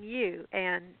in you,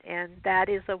 and that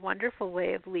is a wonderful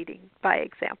way of leading by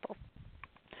example.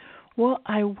 Well,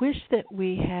 I wish that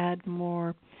we had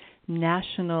more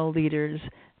national leaders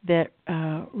that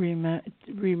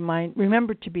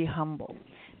remember to be humble,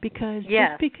 because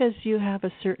just because you have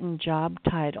a certain job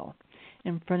title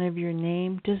in front of your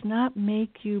name does not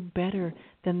make you better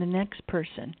than the next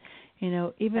person.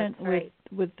 Even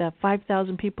with the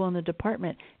 5,000 people in the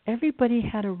department, everybody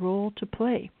had a role to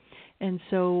play. And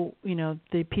so,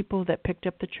 the people that picked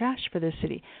up the trash for the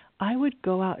city, I would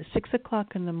go out at 6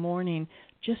 o'clock in the morning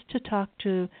just to talk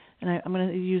to, and I'm going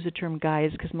to use the term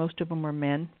guys because most of them were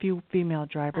men, few female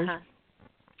drivers,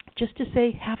 just to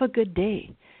say, have a good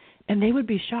day. And they would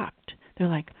be shocked. They're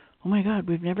like, oh, my God,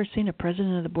 we've never seen a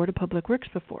president of the Board of Public Works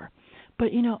before.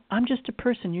 But, I'm just a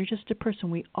person. You're just a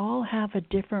person. We all have a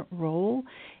different role,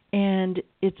 and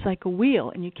it's like a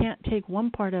wheel, and you can't take one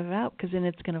part of it out because then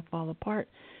it's going to fall apart.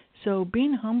 So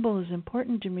being humble is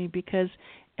important to me because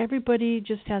everybody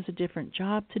just has a different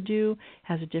job to do,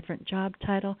 has a different job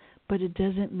title, but it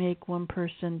doesn't make one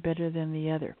person better than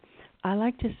the other. I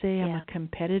like to say I'm a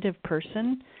competitive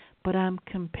person, but I'm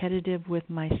competitive with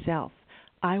myself.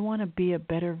 I want to be a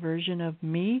better version of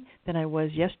me than I was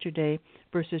yesterday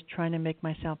versus trying to make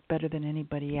myself better than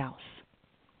anybody else.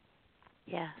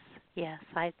 Yes.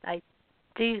 I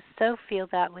do so feel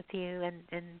that with you,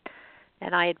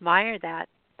 and I admire that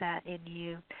in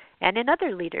you and in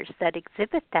other leaders that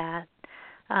exhibit that.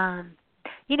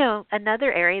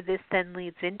 Another area this then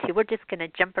leads into, we're just going to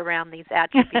jump around these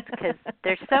attributes because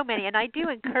there's so many, and I do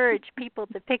encourage people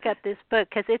to pick up this book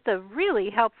because it's a really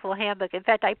helpful handbook. In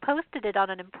fact, I posted it on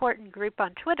an important group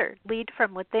on Twitter, Lead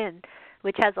From Within,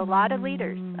 which has a lot of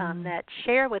leaders that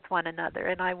share with one another,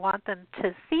 and I want them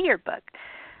to see your book.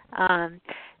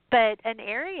 But an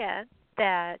area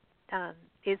that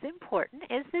is important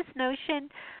is this notion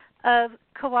of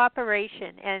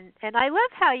cooperation, and I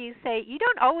love how you say you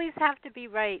don't always have to be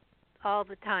right all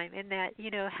the time, and that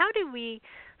how do we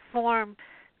form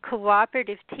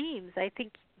cooperative teams? I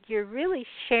think you're really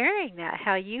sharing that,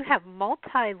 how you have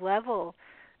multi-level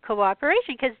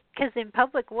cooperation, because in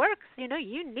public works, you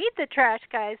need the trash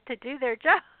guys to do their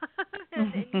job,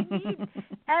 and you need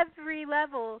every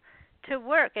level to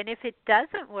work, and if it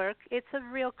doesn't work, it's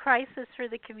a real crisis for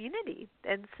the community,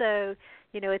 and so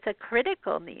it's a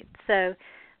critical need. So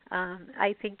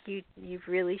I think you've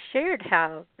really shared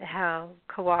how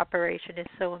cooperation is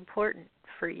so important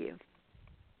for you.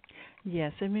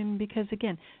 Yes, I mean, because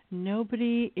again,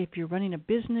 nobody, if you're running a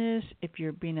business, if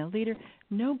you're being a leader,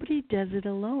 nobody does it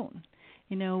alone.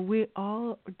 We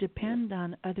all depend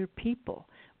on other people,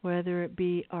 whether it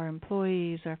be our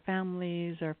employees, our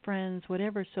families, our friends,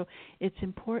 whatever. So it's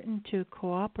important to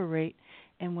cooperate,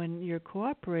 and when you're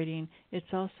cooperating, it's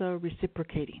also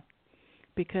reciprocating,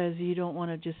 because you don't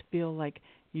want to just feel like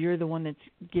you're the one that's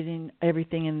getting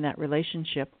everything in that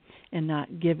relationship and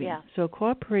not giving. Yeah. So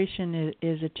cooperation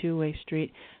is a two-way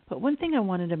street. But one thing I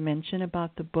wanted to mention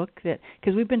about the book, that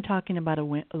because we've been talking about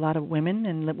a lot of women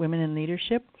and women in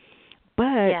leadership,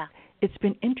 but it's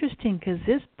been interesting because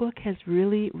this book has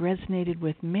really resonated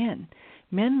with men.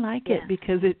 Men like it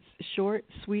because it's short,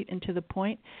 sweet, and to the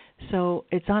point. So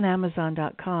it's on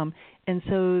Amazon.com. And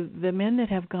so the men that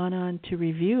have gone on to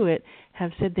review it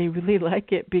have said they really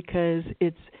like it because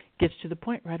it gets to the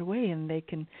point right away, and they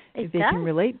can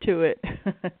relate to it.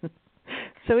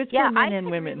 So it's for men and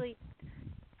women.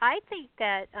 I think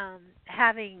that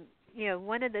having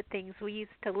one of the things we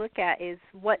used to look at is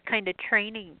what kind of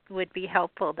training would be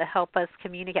helpful to help us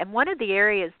communicate. And one of the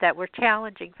areas that were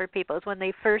challenging for people is when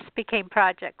they first became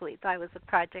project leads. I was a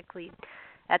project lead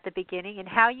at the beginning, and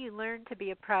how you learn to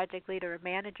be a project lead or a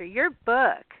manager. Your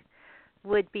book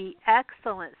would be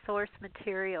excellent source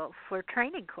material for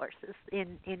training courses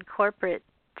in corporate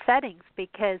settings,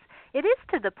 because it is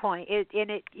to the point.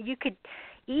 You could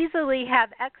easily have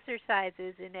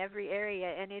exercises in every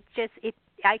area, and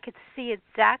I could see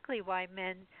exactly why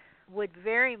men would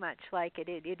very much like it.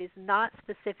 It is not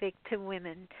specific to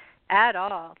women at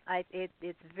all.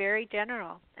 It's very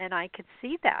general, and I could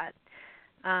see that.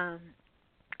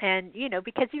 And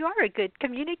because you are a good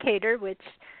communicator, which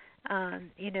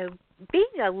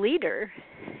being a leader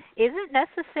isn't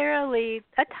necessarily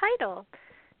a title,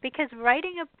 because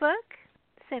writing a book,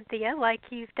 Cynthia, like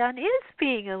you've done, is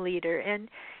being a leader, and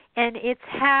it's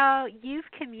how you've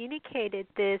communicated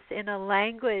this in a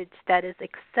language that is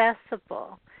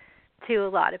accessible to a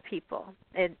lot of people,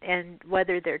 and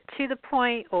whether they're to the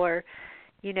point or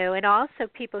and also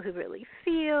people who really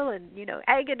feel and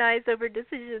agonize over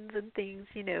decisions and things,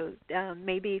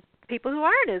 maybe people who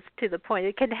aren't as to the point.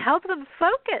 It can help them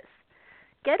focus.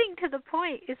 Getting to the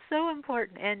point is so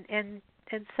important, and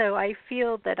so I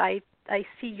feel that I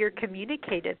see your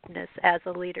communicativeness as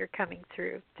a leader coming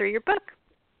through your book.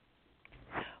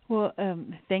 Well,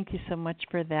 thank you so much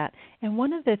for that. And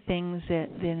one of the things that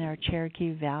in our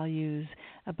Cherokee values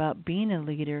about being a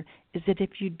leader is that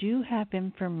if you do have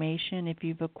information, if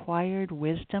you've acquired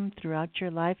wisdom throughout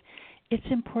your life, it's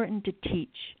important to teach.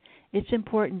 It's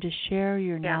important to share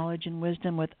your knowledge and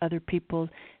wisdom with other people,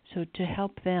 so to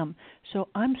help them. So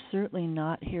I'm certainly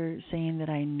not here saying that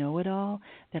I know it all,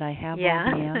 that I have all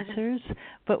the answers.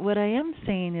 But what I am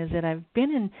saying is that I've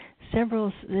been in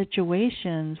several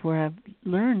situations where I've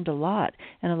learned a lot,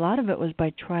 and a lot of it was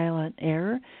by trial and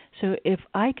error. So if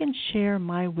I can share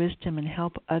my wisdom and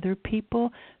help other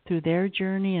people through their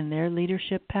journey and their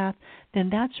leadership path, then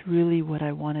that's really what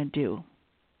I want to do.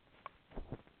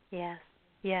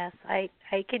 Yes, I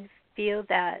can feel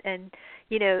that, and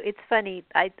it's funny.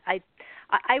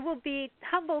 I will be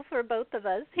humble for both of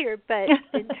us here, but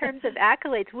in terms of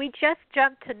accolades, we just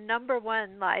jumped to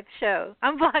 #1 live show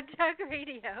on Blog Talk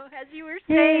Radio. As you were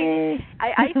saying,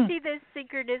 I see this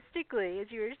synchronistically, as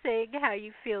you were saying how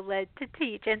you feel led to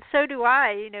teach, and so do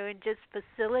I. In just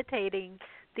facilitating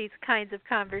these kinds of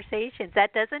conversations.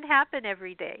 That doesn't happen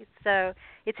every day. So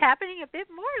it's happening a bit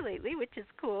more lately, which is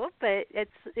cool, but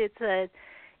it's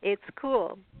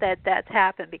cool that that's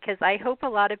happened, because I hope a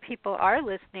lot of people are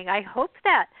listening. I hope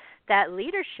that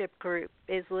leadership group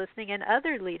is listening, and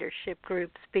other leadership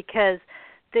groups, because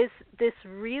this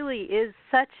really is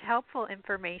such helpful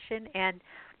information. And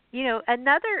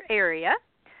another area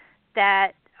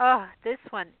that this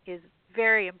one is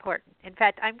very important. In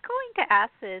fact, I'm going to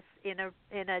ask this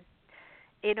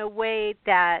in a way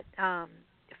that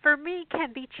for me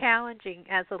can be challenging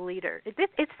as a leader.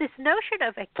 It's this notion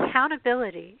of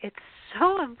accountability. It's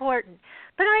so important.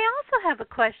 But I also have a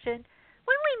question.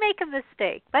 When we make a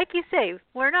mistake, like you say,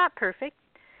 we're not perfect.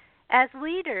 As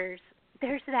leaders,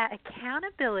 there's that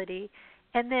accountability,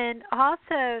 and then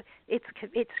also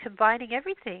it's combining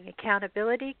everything: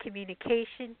 accountability,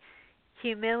 communication,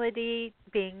 humility,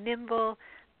 being nimble,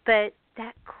 but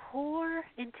that core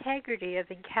integrity of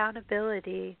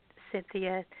accountability,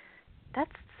 Cynthia,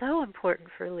 that's so important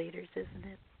for leaders, isn't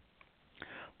it?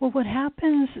 Well, what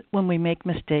happens when we make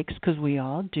mistakes, because we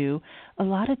all do, a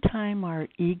lot of time our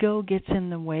ego gets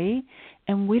in the way,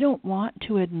 and we don't want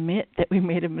to admit that we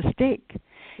made a mistake.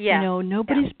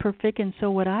 Nobody's perfect, and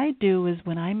so what I do is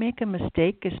when I make a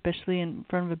mistake, especially in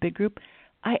front of a big group,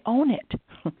 I own it.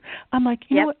 I'm like,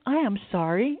 you know what? I am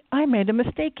sorry. I made a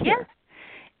mistake here.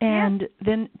 And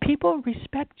then people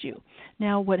respect you.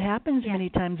 Now, what happens many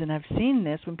times, and I've seen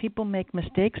this, when people make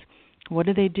mistakes, what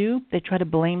do? They try to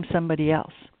blame somebody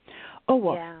else. Oh,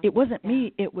 well, it wasn't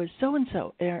me. It was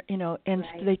so-and-so, and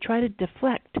so they try to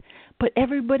deflect. But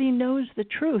everybody knows the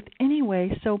truth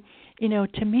anyway. So,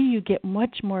 to me, you get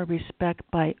much more respect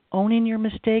by owning your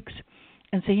mistakes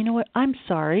and say, you know what, I'm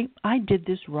sorry, I did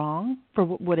this wrong for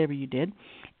whatever you did,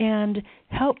 and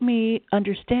help me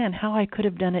understand how I could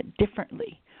have done it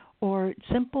differently. Or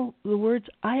the words,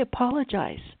 I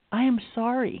apologize, I am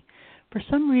sorry. For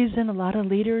some reason, a lot of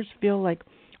leaders feel like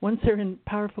once they're in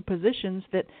powerful positions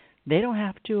that they don't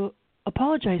have to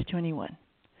apologize to anyone.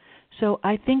 So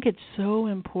I think it's so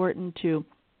important to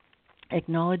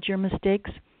acknowledge your mistakes,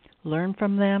 learn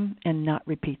from them, and not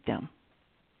repeat them.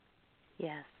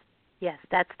 Yes,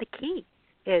 that's the key.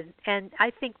 And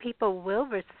I think people will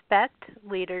respect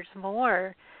leaders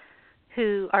more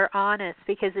who are honest,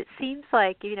 because it seems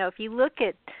like, if you look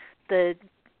at the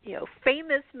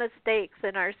famous mistakes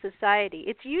in our society,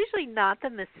 it's usually not the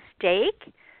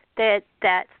mistake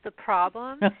that's the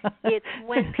problem. It's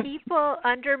when people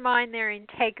undermine their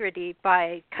integrity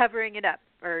by covering it up,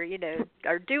 or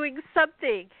or doing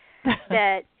something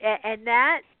that's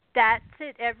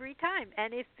it every time.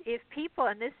 And if people,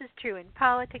 and this is true in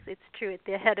politics, it's true at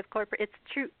the head of corporate, it's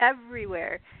true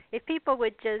everywhere. If people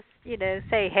would just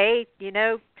say, hey,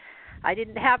 I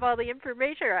didn't have all the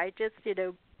information, or I just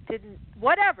didn't,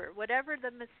 whatever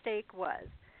the mistake was,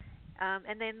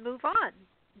 and then move on,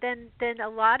 then a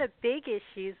lot of big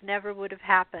issues never would have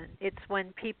happened. It's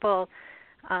when people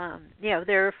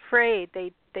they're afraid,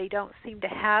 they don't seem to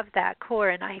have that core.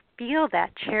 And I feel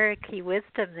that Cherokee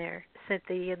wisdom there,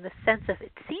 Cynthia, in the sense of,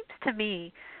 it seems to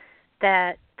me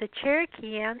that the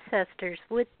Cherokee ancestors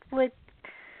would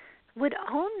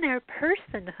own their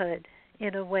personhood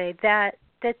in a way that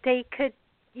they could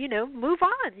move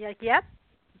on. Like, yep,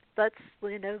 let's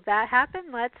that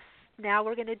happened, now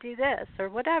we're going to do this or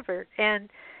whatever. And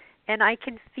I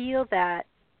can feel that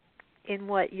in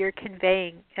what you're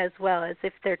conveying, as well, as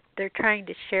if they're trying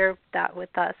to share that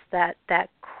with us, that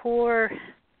core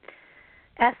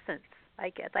essence, I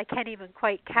guess. I can't even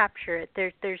quite capture it.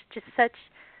 There's just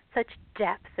such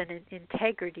depth and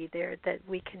integrity there that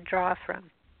we can draw from.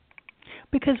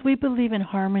 Because we believe in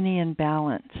harmony and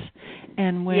balance.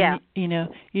 And when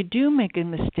you do make a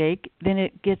mistake, then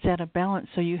it gets out of balance.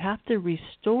 So you have to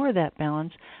restore that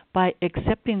balance by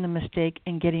accepting the mistake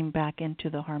and getting back into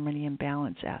the harmony and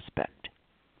balance aspect.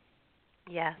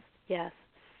 Yes.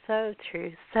 So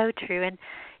true. And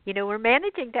we're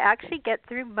managing to actually get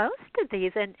through most of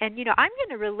these, and I'm going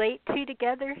to relate two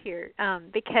together here,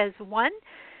 because one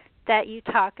that you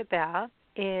talk about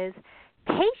is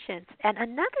patience, and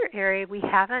another area we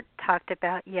haven't talked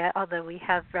about yet, although we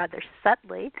have rather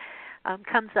subtly,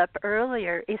 comes up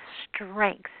earlier, is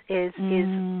strength, is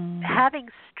having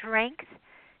strength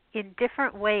in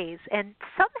different ways. And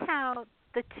somehow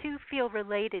the two feel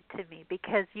related to me,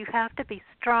 because you have to be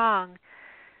strong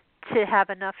to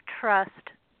have enough trust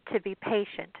to be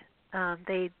patient.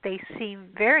 They seem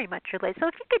very much related. So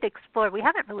if you could explore, we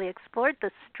haven't really explored the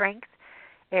strength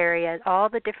area, all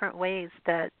the different ways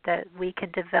that we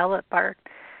can develop our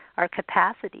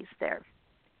capacities there.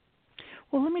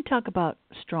 Well, let me talk about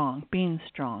being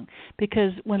strong,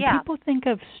 because when people think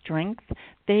of strength,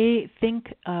 they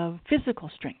think of physical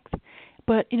strength.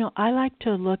 But, I like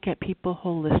to look at people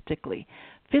holistically.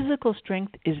 Physical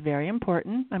strength is very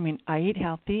important. I mean, I eat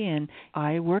healthy and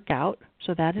I work out,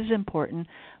 so that is important,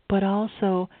 but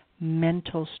also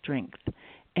mental strength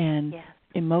and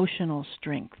emotional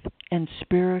strength and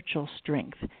spiritual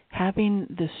strength, having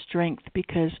the strength,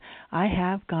 because I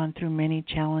have gone through many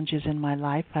challenges in my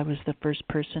life. I was the first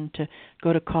person to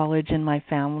go to college in my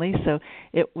family, so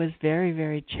it was very,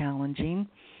 very challenging.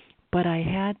 But I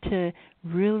had to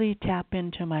really tap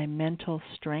into my mental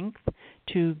strength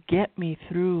to get me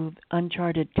through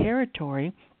uncharted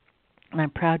territory. And I'm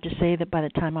proud to say that by the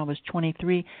time I was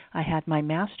 23, I had my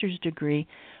master's degree,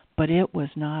 but it was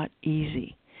not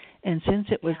easy. And since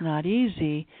it was not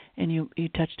easy, and you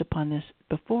touched upon this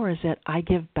before, is that I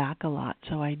give back a lot.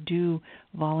 So I do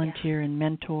volunteer and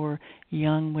mentor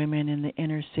young women in the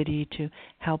inner city to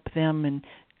help them and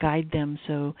guide them,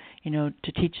 so,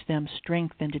 to teach them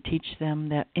strength and to teach them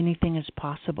that anything is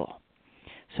possible.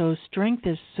 So strength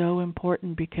is so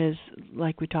important because,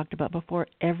 like we talked about before,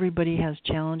 everybody has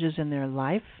challenges in their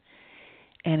life,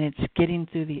 and it's getting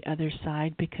through the other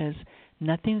side, because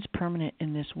nothing's permanent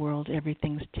in this world.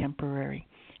 Everything's temporary,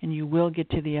 and you will get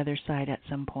to the other side at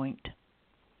some point.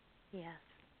 Yes.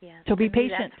 So be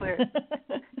patient.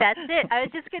 That's it. I was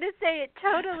just going to say it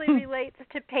totally relates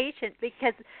to patience,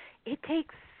 because it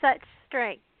takes such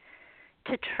strength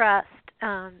to trust.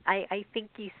 I think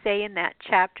you say in that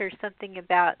chapter something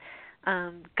about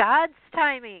God's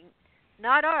timing,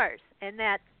 not ours, and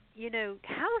that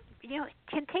how it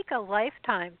can take a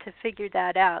lifetime to figure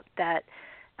that out. That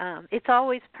it's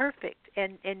always perfect,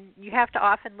 and you have to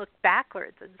often look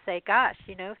backwards and say, gosh,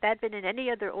 if that had been in any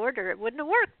other order, it wouldn't have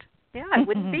worked. Yeah, I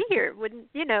wouldn't be here.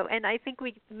 And I think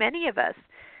many of us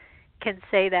can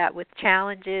say that with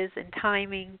challenges and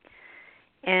timing,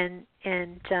 and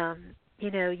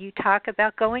you talk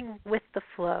about going with the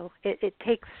flow. It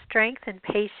takes strength and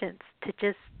patience to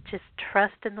just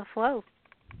trust in the flow.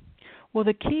 Well,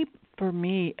 the key for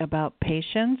me about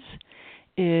patience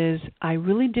is I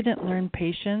really didn't learn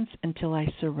patience until I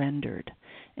surrendered.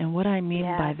 And what I mean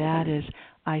by that is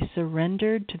I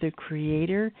surrendered to the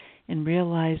Creator and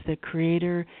realized the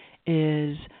Creator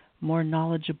is more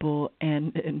knowledgeable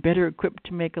and better equipped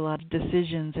to make a lot of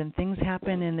decisions, and things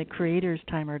happen in the Creator's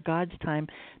time or God's time,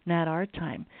 not our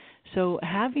time. So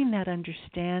having that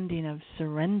understanding of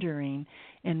surrendering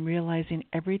and realizing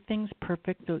everything's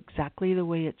perfect exactly the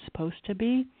way it's supposed to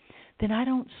be, then I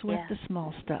don't sweat the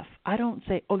small stuff. I don't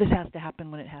say, "Oh, this has to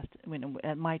happen when it has to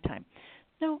at my time."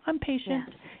 No, I'm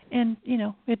patient, and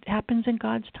it happens in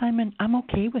God's time, and I'm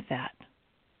okay with that.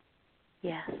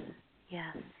 Yes.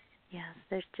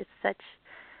 There's just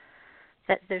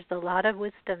there's a lot of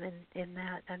wisdom in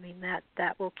that. I mean, that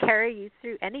will carry you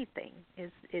through anything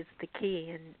is the key.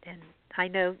 And I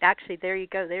know, actually, there you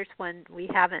go. There's one we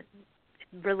haven't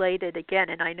related again,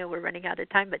 and I know we're running out of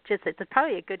time, but just it's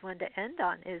probably a good one to end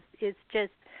on is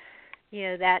just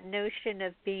that notion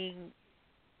of being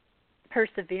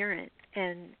perseverant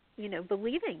and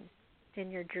believing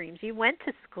in your dreams. You went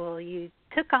to school, you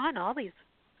took on all these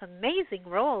amazing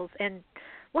roles, and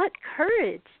what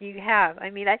courage you have. I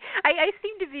mean, I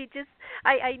seem to be just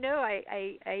I know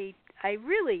I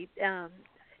really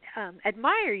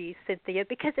admire you, Cynthia,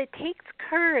 because it takes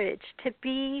courage to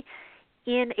be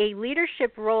in a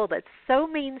leadership role that's so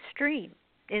mainstream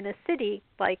in a city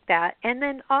like that, and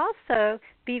then also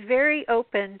be very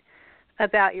open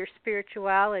about your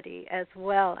spirituality as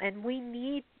well. And we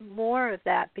need more of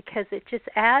that because it just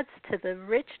adds to the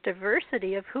rich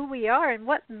diversity of who we are. And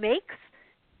what makes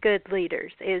good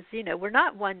leaders is, we're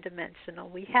not one-dimensional.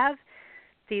 We have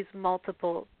these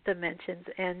multiple dimensions.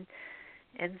 And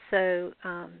so,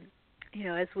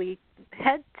 as we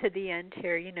head to the end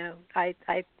here, I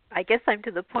guess I'm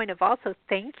to the point of also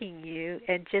thanking you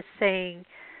and just saying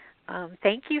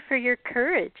thank you for your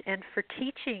courage and for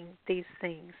teaching these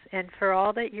things and for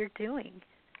all that you're doing.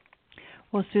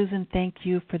 Well, Susan, thank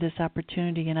you for this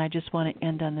opportunity, and I just want to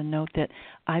end on the note that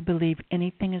I believe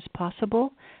anything is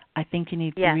possible. I think you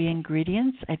need three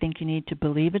ingredients. I think you need to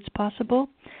believe it's possible.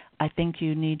 I think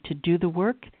you need to do the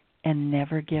work and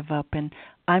never give up. And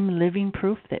I'm living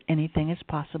proof that anything is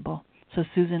possible. So,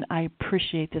 Susan, I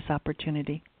appreciate this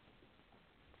opportunity.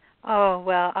 Oh,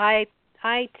 well, I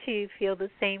too feel the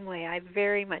same way. I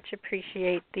very much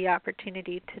appreciate the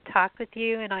opportunity to talk with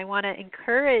you, and I want to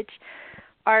encourage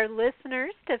our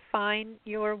listeners to find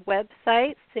your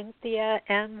website,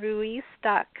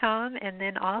 CynthiaMRuiz.com, and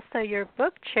then also your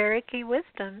book, Cherokee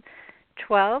Wisdom,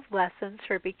 12 Lessons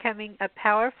for Becoming a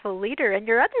Powerful Leader. And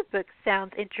your other book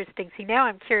sounds interesting. See, now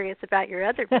I'm curious about your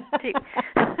other book, too.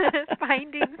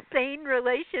 Finding Sane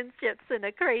Relationships in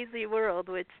a Crazy World,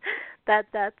 which that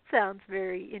sounds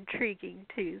very intriguing,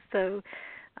 too. So,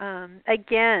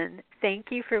 again,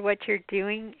 thank you for what you're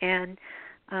doing, and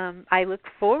I look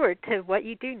forward to what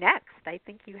you do next. I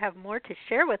think you have more to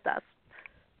share with us.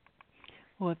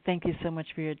 Well, thank you so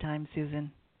much for your time,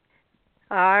 Susan.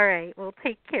 All right. Well,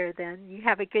 take care then. You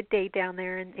have a good day down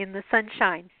there in the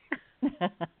sunshine.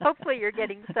 Hopefully you're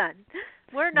getting sun.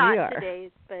 We're not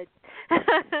today, but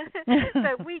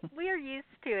but we are used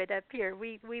to it up here.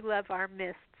 We love our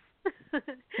mists.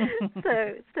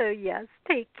 so yes,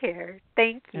 take care.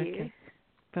 Thank you. Okay.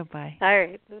 Bye-bye. All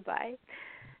right. Bye-bye.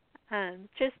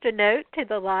 Just a note to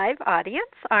the live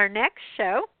audience, our next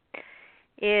show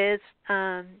is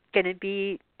going to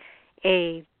be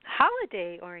a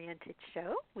holiday-oriented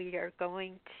show. We are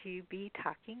going to be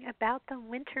talking about the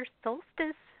winter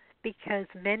solstice because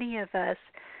many of us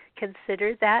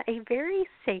consider that a very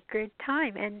sacred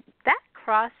time. And that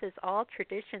crosses all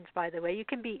traditions, by the way. You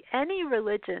can be any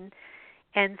religion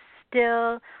and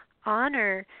still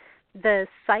honor the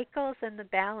cycles and the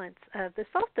balance of the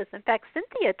solstice. In fact,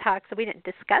 Cynthia talks, we didn't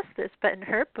discuss this, but in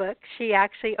her book, she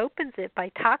actually opens it by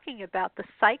talking about the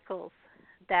cycles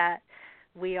that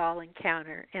we all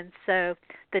encounter. And so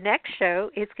the next show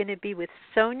is going to be with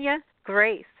Sonia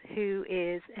Grace, who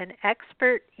is an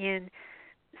expert in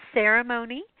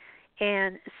ceremony.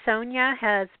 And Sonia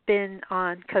has been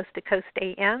on Coast to Coast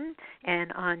AM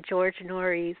and on George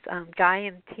Norrie's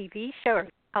Gaia TV show, or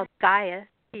called Gaia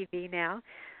TV now.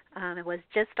 It was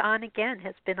just on again,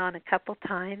 has been on a couple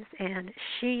times, and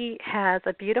she has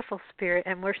a beautiful spirit,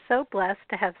 and we're so blessed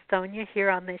to have Sonia here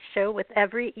on this show with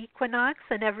every equinox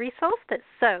and every solstice.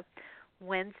 So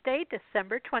Wednesday,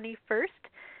 December 21st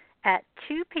at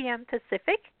 2 p.m.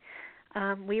 Pacific,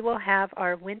 we will have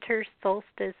our winter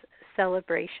solstice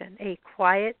celebration, a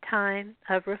quiet time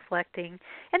of reflecting.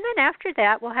 And then after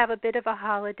that, we'll have a bit of a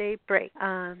holiday break.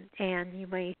 And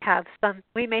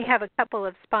we may have a couple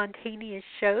of spontaneous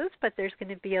shows, but there's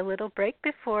going to be a little break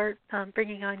before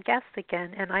bringing on guests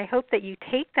again. And I hope that you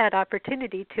take that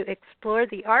opportunity to explore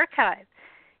the archive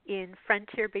in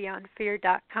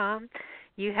frontierbeyondfear.com.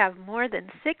 You have more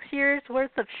than 6 years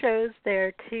worth of shows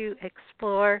there to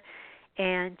explore.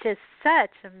 and just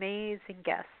such amazing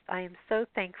guests. I am so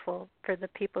thankful for the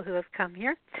people who have come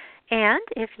here. And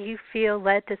if you feel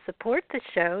led to support the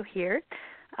show here,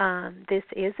 this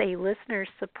is a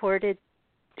listener-supported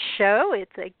show.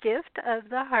 It's a gift of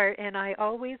the heart, and I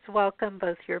always welcome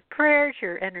both your prayers,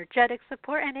 your energetic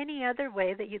support, and any other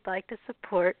way that you'd like to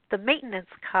support the maintenance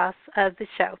costs of the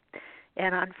show.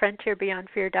 And on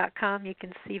frontierbeyondfear.com, you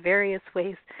can see various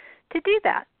ways to do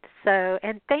that. So,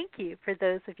 and thank you for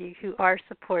those of you who are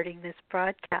supporting this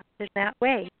broadcast in that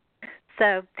way.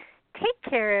 So, take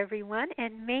care, everyone,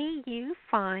 and may you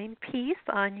find peace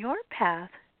on your path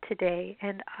today.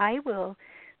 And I will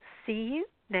see you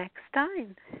next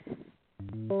time.